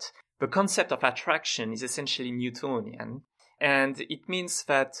saying that the concept of attraction is essentially Newtonian. And it means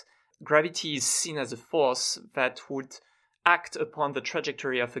that gravity is seen as a force that would act upon the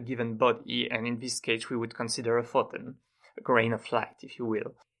trajectory of a given body. And in this case, we would consider a photon, a grain of light, if you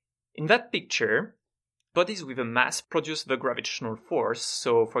will. In that picture, bodies with a mass produce the gravitational force.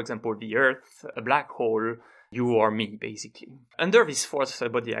 So, for example, the Earth, a black hole, you or me, basically. Under this force, the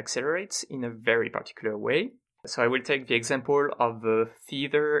body accelerates in a very particular way. So I will take the example of the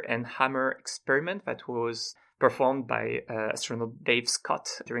feather and hammer experiment that was performed by astronaut Dave Scott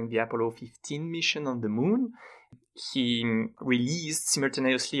during the Apollo 15 mission on the moon. he released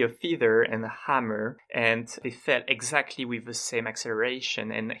simultaneously a feather and a hammer, and they fell exactly with the same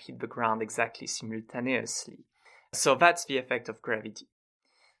acceleration and hit the ground exactly simultaneously. So that's the effect of gravity.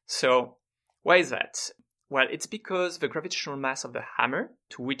 So why is that? Well, it's because the gravitational mass of the hammer,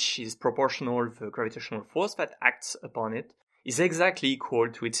 to which is proportional the gravitational force that acts upon it, is exactly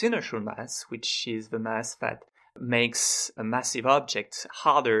equal to its inertial mass, which is the mass that makes a massive object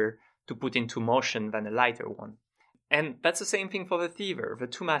harder to put into motion than a lighter one. And that's the same thing for the feather. The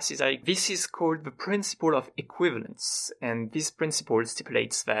two masses are... This is called the principle of equivalence. And this principle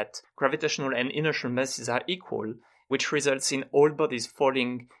stipulates that gravitational and inertial masses are equal, which results in all bodies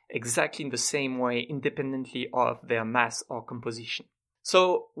falling exactly in the same way independently of their mass or composition.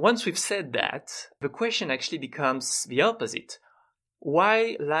 So once we've said that, the question actually becomes the opposite.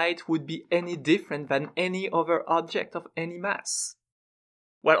 Why light would be any different than any other object of any mass?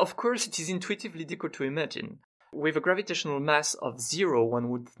 Well, of course, it is intuitively difficult to imagine. With a gravitational mass of 0, one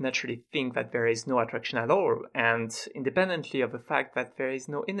would naturally think that there is no attraction at all, and independently of the fact that there is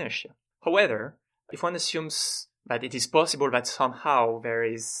no inertia. However, if one assumes that it is possible that somehow there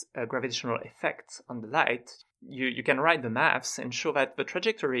is a gravitational effect on the light, you can write the maths and show that the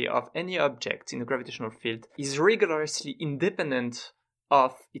trajectory of any object in the gravitational field is rigorously independent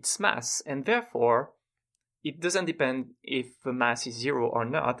of its mass, and therefore it doesn't depend if the mass is 0 or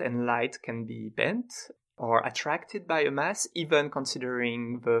not, and light can be bent or attracted by a mass, even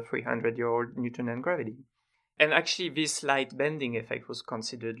considering the 300-year-old Newtonian gravity. And actually, this light bending effect was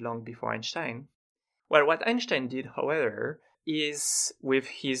considered long before Einstein. Well, what Einstein did, however, is, with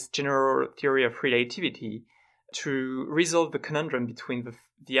his general theory of relativity, to resolve the conundrum between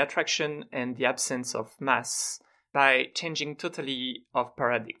the attraction and the absence of mass by changing totally of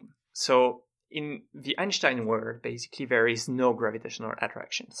paradigm. So, in the Einstein world, basically, there is no gravitational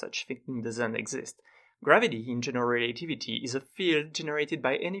attraction. Such thing doesn't exist. Gravity, in general relativity, is a field generated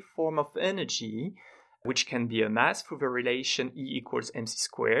by any form of energy, which can be a mass through the relation E equals mc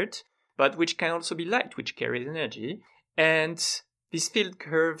squared, but which can also be light, which carries energy, and this field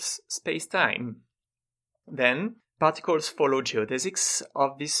curves space-time. Then, particles follow geodesics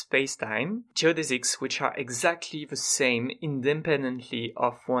of this space-time, geodesics which are exactly the same independently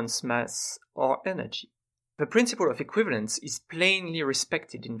of one's mass or energy. The principle of equivalence is plainly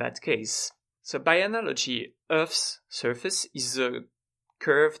respected in that case. So by analogy, Earth's surface is a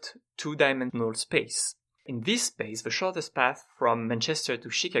curved two-dimensional space. In this space, the shortest path from Manchester to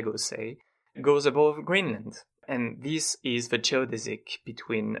Chicago, say, goes above Greenland, and this is the geodesic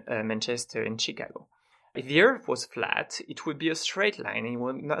between Manchester and Chicago. If the Earth was flat, it would be a straight line and it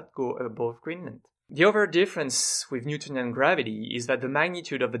would not go above Greenland. The other difference with Newtonian gravity is that the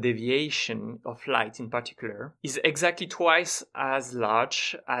magnitude of the deviation of light in particular is exactly twice as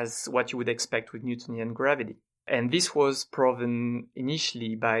large as what you would expect with Newtonian gravity. And this was proven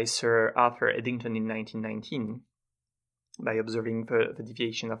initially by Sir Arthur Eddington in 1919 by observing the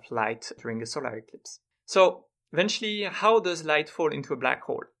deviation of light during a solar eclipse. So, eventually, how does light fall into a black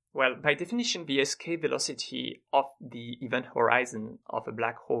hole? Well, by definition, the escape velocity of the event horizon of a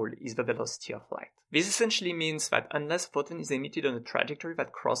black hole is the velocity of light. This essentially means that unless a photon is emitted on a trajectory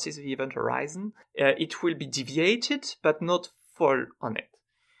that crosses the event horizon, it will be deviated but not fall on it.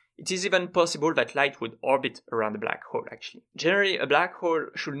 It is even possible that light would orbit around a black hole, actually. Generally, a black hole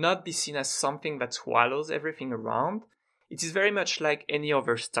should not be seen as something that swallows everything around. It is very much like any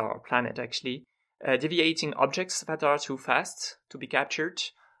other star or planet, actually, deviating objects that are too fast to be captured,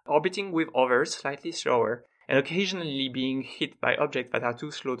 orbiting with others slightly slower, and occasionally being hit by objects that are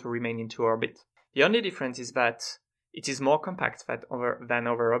too slow to remain into orbit. The only difference is that it is more compact than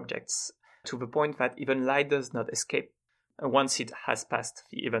other objects, to the point that even light does not escape once it has passed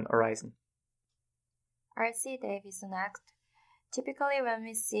the event horizon. R.C. Davis next. Typically, when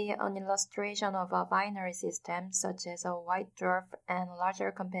we see an illustration of a binary system, such as a white dwarf and a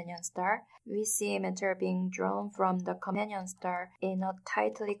larger companion star, we see matter being drawn from the companion star in a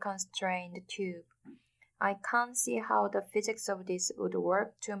tightly constrained tube. I can't see how the physics of this would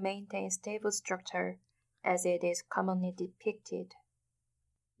work to maintain stable structure, as it is commonly depicted.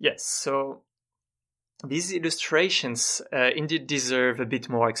 Yes, so these illustrations indeed deserve a bit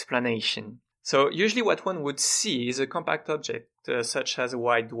more explanation. So usually what one would see is a compact object such as a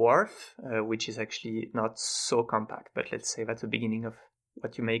white dwarf, which is actually not so compact, but let's say that's the beginning of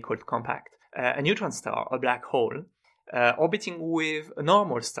what you may call compact. A neutron star, a black hole, orbiting with a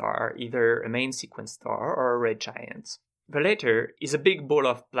normal star, either a main sequence star or a red giant. The latter is a big ball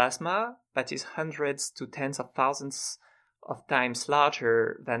of plasma that is hundreds to tens of thousands of times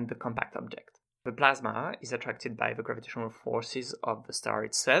larger than the compact object. The plasma is attracted by the gravitational forces of the star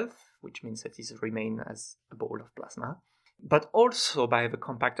itself, which means that it remains as a ball of plasma, but also by the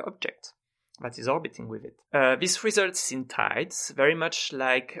compact object that is orbiting with it. This results in tides, very much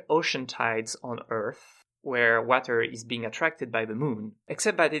like ocean tides on Earth, where water is being attracted by the moon,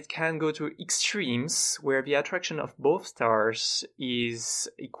 except that it can go to extremes where the attraction of both stars is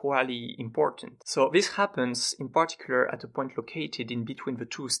equally important. So this happens in particular at a point located in between the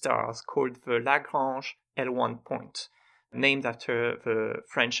two stars called the Lagrange L1 point, named after the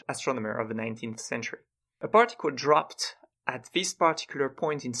French astronomer of the 19th century. A particle dropped at this particular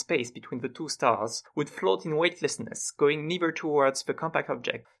point in space between the two stars would float in weightlessness, going neither towards the compact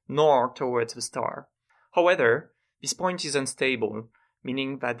object nor towards the star. However, this point is unstable,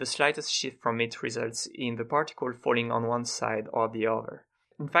 meaning that the slightest shift from it results in the particle falling on one side or the other.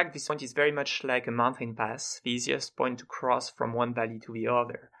 In fact, this point is very much like a mountain pass, the easiest point to cross from one valley to the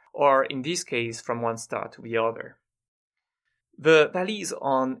other, or in this case, from one star to the other. The valleys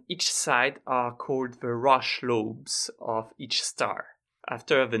on each side are called the Roche lobes of each star,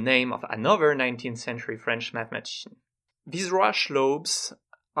 after the name of another 19th century French mathematician. These Roche lobes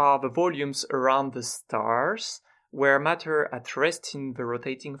are the volumes around the stars where matter at rest in the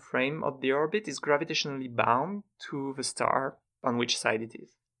rotating frame of the orbit is gravitationally bound to the star on which side it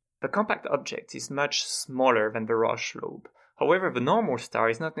is. The compact object is much smaller than the Roche lobe. However, the normal star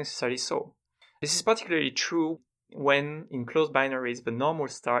is not necessarily so. This is particularly true when, in close binaries, the normal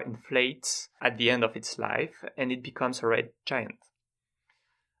star inflates at the end of its life and it becomes a red giant.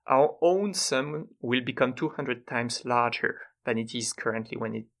 Our own sun will become 200 times larger than it is currently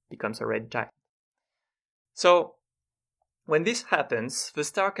when it becomes a red giant. So, when this happens, the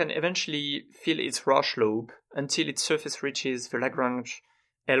star can eventually fill its Roche lobe until its surface reaches the Lagrange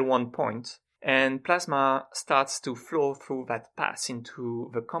L1 point, and plasma starts to flow through that pass into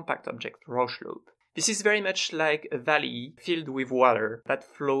the compact object Roche lobe. This is very much like a valley filled with water that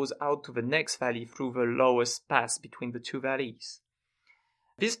flows out to the next valley through the lowest pass between the two valleys.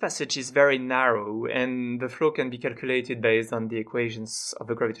 This passage is very narrow, and the flow can be calculated based on the equations of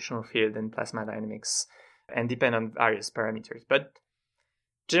the gravitational field and plasma dynamics, and depend on various parameters. But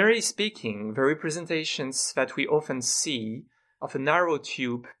generally speaking, the representations that we often see of a narrow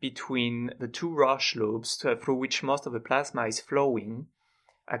tube between the two Roche lobes through which most of the plasma is flowing,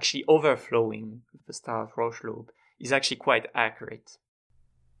 actually overflowing the star's Roche lobe, is actually quite accurate.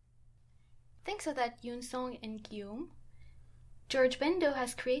 Thanks for that, Yun-Song and Guillaume. George Bendo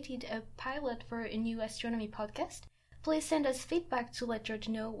has created a pilot for a new astronomy podcast. Please send us feedback to let George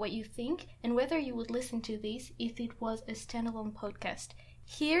know what you think and whether you would listen to this if it was a standalone podcast.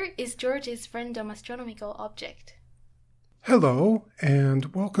 Here is George's random astronomical object. Hello,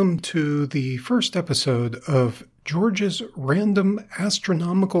 and welcome to the first episode of George's random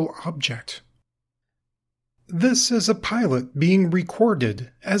astronomical object. This is a pilot being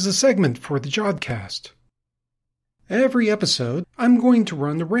recorded as a segment for the Jodcast. Every episode, I'm going to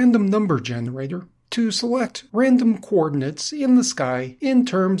run a random number generator to select random coordinates in the sky in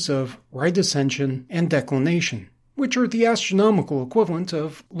terms of right ascension and declination, which are the astronomical equivalent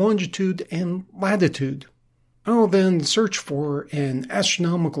of longitude and latitude. I'll then search for an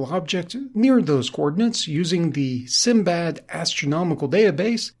astronomical object near those coordinates using the Simbad Astronomical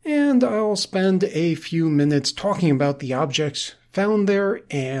Database, and I'll spend a few minutes talking about the objects found there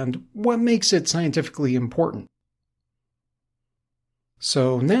and what makes it scientifically important.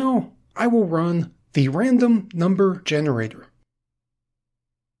 So now I will run the random number generator.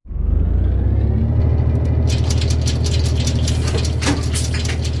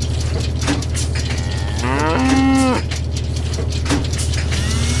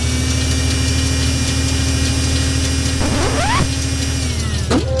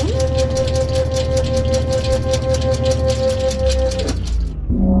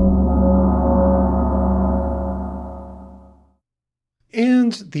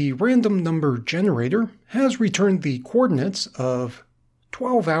 And the random number generator has returned the coordinates of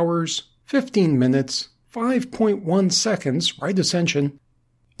 12 hours, 15 minutes, 5.1 seconds right ascension,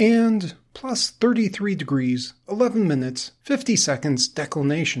 and plus 33 degrees, 11 minutes, 50 seconds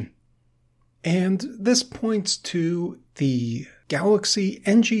declination. And this points to the galaxy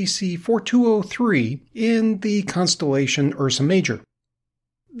NGC 4203 in the constellation Ursa Major.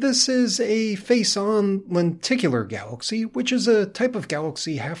 This is a face-on lenticular galaxy, which is a type of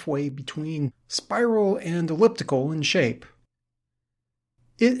galaxy halfway between spiral and elliptical in shape.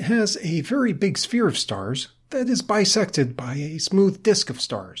 It has a very big sphere of stars that is bisected by a smooth disk of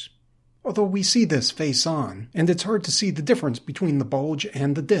stars, although we see this face-on, and it's hard to see the difference between the bulge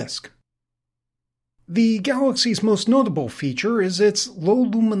and the disk. The galaxy's most notable feature is its low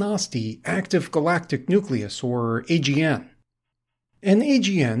luminosity active galactic nucleus, or AGN. An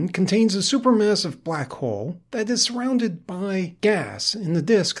AGN contains a supermassive black hole that is surrounded by gas in the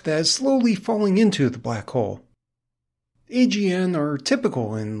disk that is slowly falling into the black hole. AGN are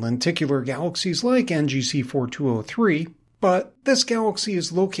typical in lenticular galaxies like NGC 4203, but this galaxy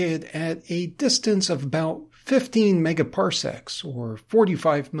is located at a distance of about 15 megaparsecs, or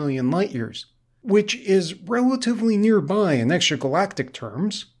 45 million light-years, which is relatively nearby in extragalactic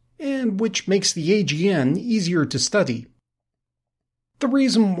terms, and which makes the AGN easier to study. The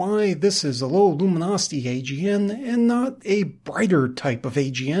reason why this is a low-luminosity AGN and not a brighter type of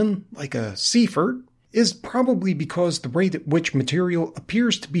AGN, like a Seyfert, is probably because the rate at which material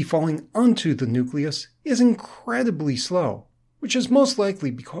appears to be falling onto the nucleus is incredibly slow, which is most likely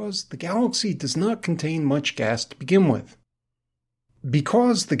because the galaxy does not contain much gas to begin with.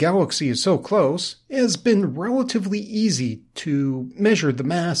 Because the galaxy is so close, it has been relatively easy to measure the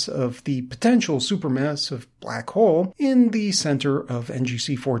mass of the potential supermassive black hole in the center of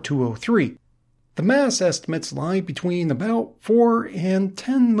NGC 4203. The mass estimates lie between about 4 and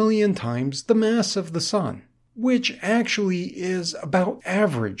 10 million times the mass of the Sun, which actually is about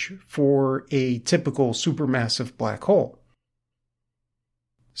average for a typical supermassive black hole.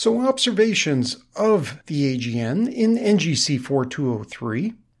 So observations of the AGN in NGC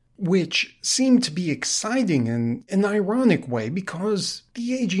 4203, which seem to be exciting in an ironic way because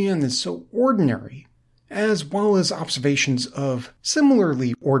the AGN is so ordinary, as well as observations of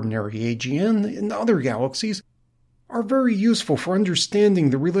similarly ordinary AGN in other galaxies, are very useful for understanding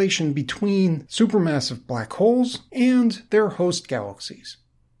the relation between supermassive black holes and their host galaxies.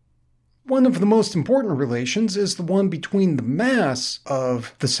 One of the most important relations is the one between the mass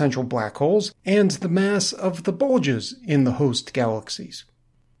of the central black holes and the mass of the bulges in the host galaxies.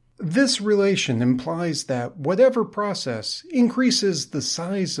 This relation implies that whatever process increases the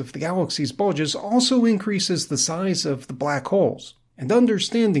size of the galaxy's bulges also increases the size of the black holes, and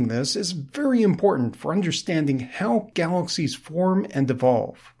understanding this is very important for understanding how galaxies form and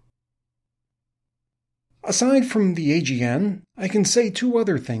evolve. Aside from the AGN, I can say two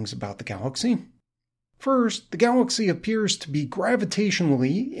other things about the galaxy. First, the galaxy appears to be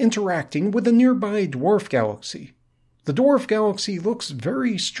gravitationally interacting with a nearby dwarf galaxy. The dwarf galaxy looks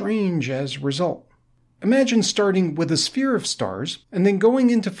very strange as a result. Imagine starting with a sphere of stars and then going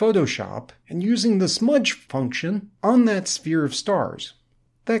into Photoshop and using the smudge function on that sphere of stars.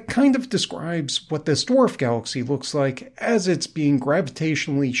 That kind of describes what this dwarf galaxy looks like as it's being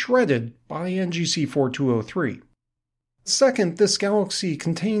gravitationally shredded by NGC 4203. Second, this galaxy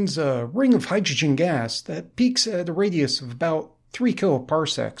contains a ring of hydrogen gas that peaks at a radius of about 3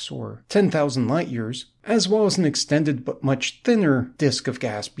 kiloparsecs, or 10,000 light-years, as well as an extended but much thinner disk of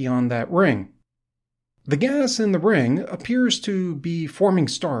gas beyond that ring. The gas in the ring appears to be forming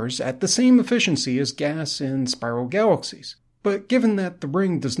stars at the same efficiency as gas in spiral galaxies. But given that the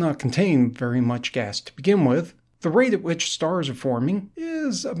ring does not contain very much gas to begin with, the rate at which stars are forming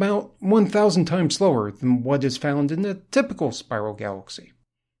is about 1,000 times slower than what is found in a typical spiral galaxy.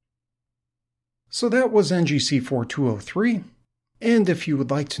 So that was NGC 4203, and if you would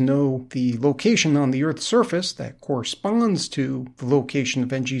like to know the location on the Earth's surface that corresponds to the location of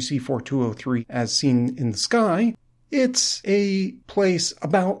NGC 4203 as seen in the sky, it's a place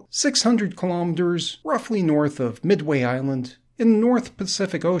about 600 kilometers roughly north of Midway Island in the North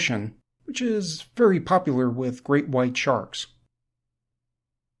Pacific Ocean, which is very popular with great white sharks.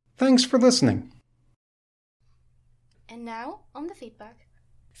 Thanks for listening. And now, on the feedback.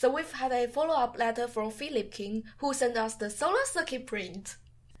 So we've had a follow-up letter from Philip King, who sent us the solar circuit print.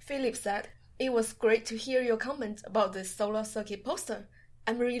 Philip said, "It was great to hear your comment about the solar circuit poster.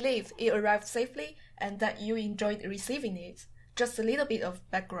 I'm relieved it arrived safely and that you enjoyed receiving it. Just a little bit of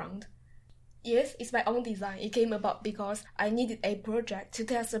background. Yes, it's my own design. It came about because I needed a project to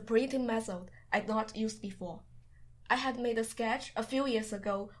test a printing method I'd not used before. I had made a sketch a few years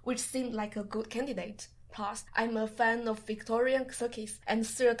ago which seemed like a good candidate. Plus, I'm a fan of Victorian circuits and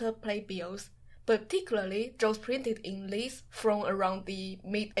theatre playbills, particularly those printed in Leeds from around the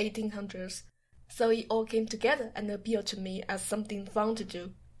mid-1800s. So it all came together and appealed to me as something fun to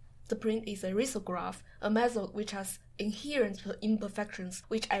do. The print is a risograph, a method which has inherent imperfections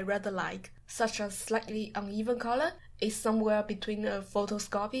which I rather like, such as slightly uneven color is somewhere between a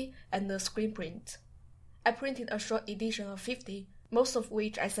photoscopy and a screen print. I printed a short edition of 50, most of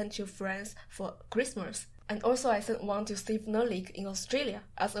which I sent to friends for Christmas, and also I sent one to Steve Nerlich in Australia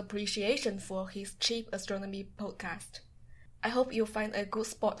as appreciation for his cheap astronomy podcast. I hope you'll find a good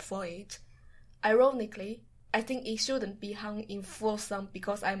spot for it. Ironically, I think it shouldn't be hung in full sun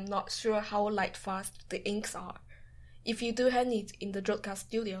because I'm not sure how light fast the inks are. If you do hang it in the broadcast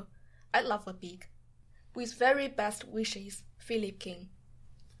studio, I'd love a peek. With very best wishes, Philip King.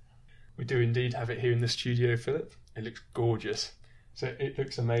 We do indeed have it here in the studio, Philip. It looks gorgeous. So it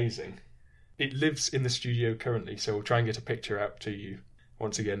looks amazing. It lives in the studio currently, so we'll try and get a picture out to you.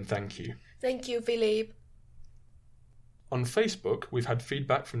 Once again, thank you. Thank you, Philip. On Facebook, we've had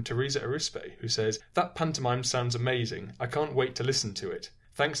feedback from Teresa Arispe, who says, "That pantomime sounds amazing. I can't wait to listen to it.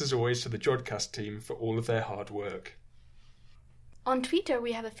 Thanks as always to the JodCast team for all of their hard work." On Twitter,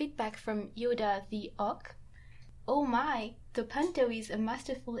 we have a feedback from Yoda the Ock. "Oh my, the panto is a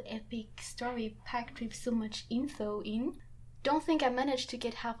masterful epic story packed with so much info in. Don't think I managed to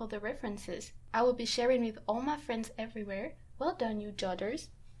get half of the references. I will be sharing with all my friends everywhere. Well done, you Jodders."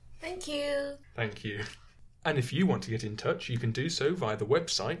 Thank you. Thank you. And if you want to get in touch, you can do so via the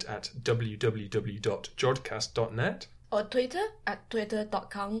website at www.jodcast.net or Twitter at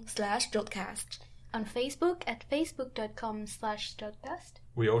twitter.com/jodcast. On Facebook at facebook.com/jodcast.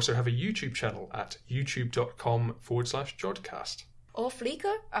 We also have a YouTube channel at youtube.com/jodcast. Or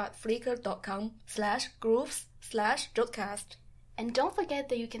Flickr at flickr.com/groups/jodcast. And don't forget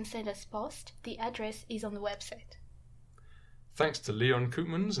that you can send us post. The address is on the website. Thanks to Leon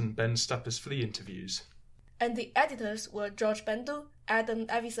Koopmans and Ben Stappers for the interviews. And the editors were George Bendo, Adam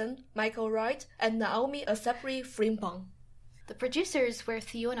Avison, Michael Wright, and Naomi Asapri Frimpong. The producers were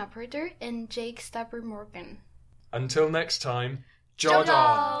Fiona Porter and Jake Stapper Morgan. Until next time, Jod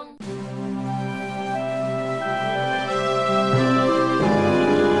on!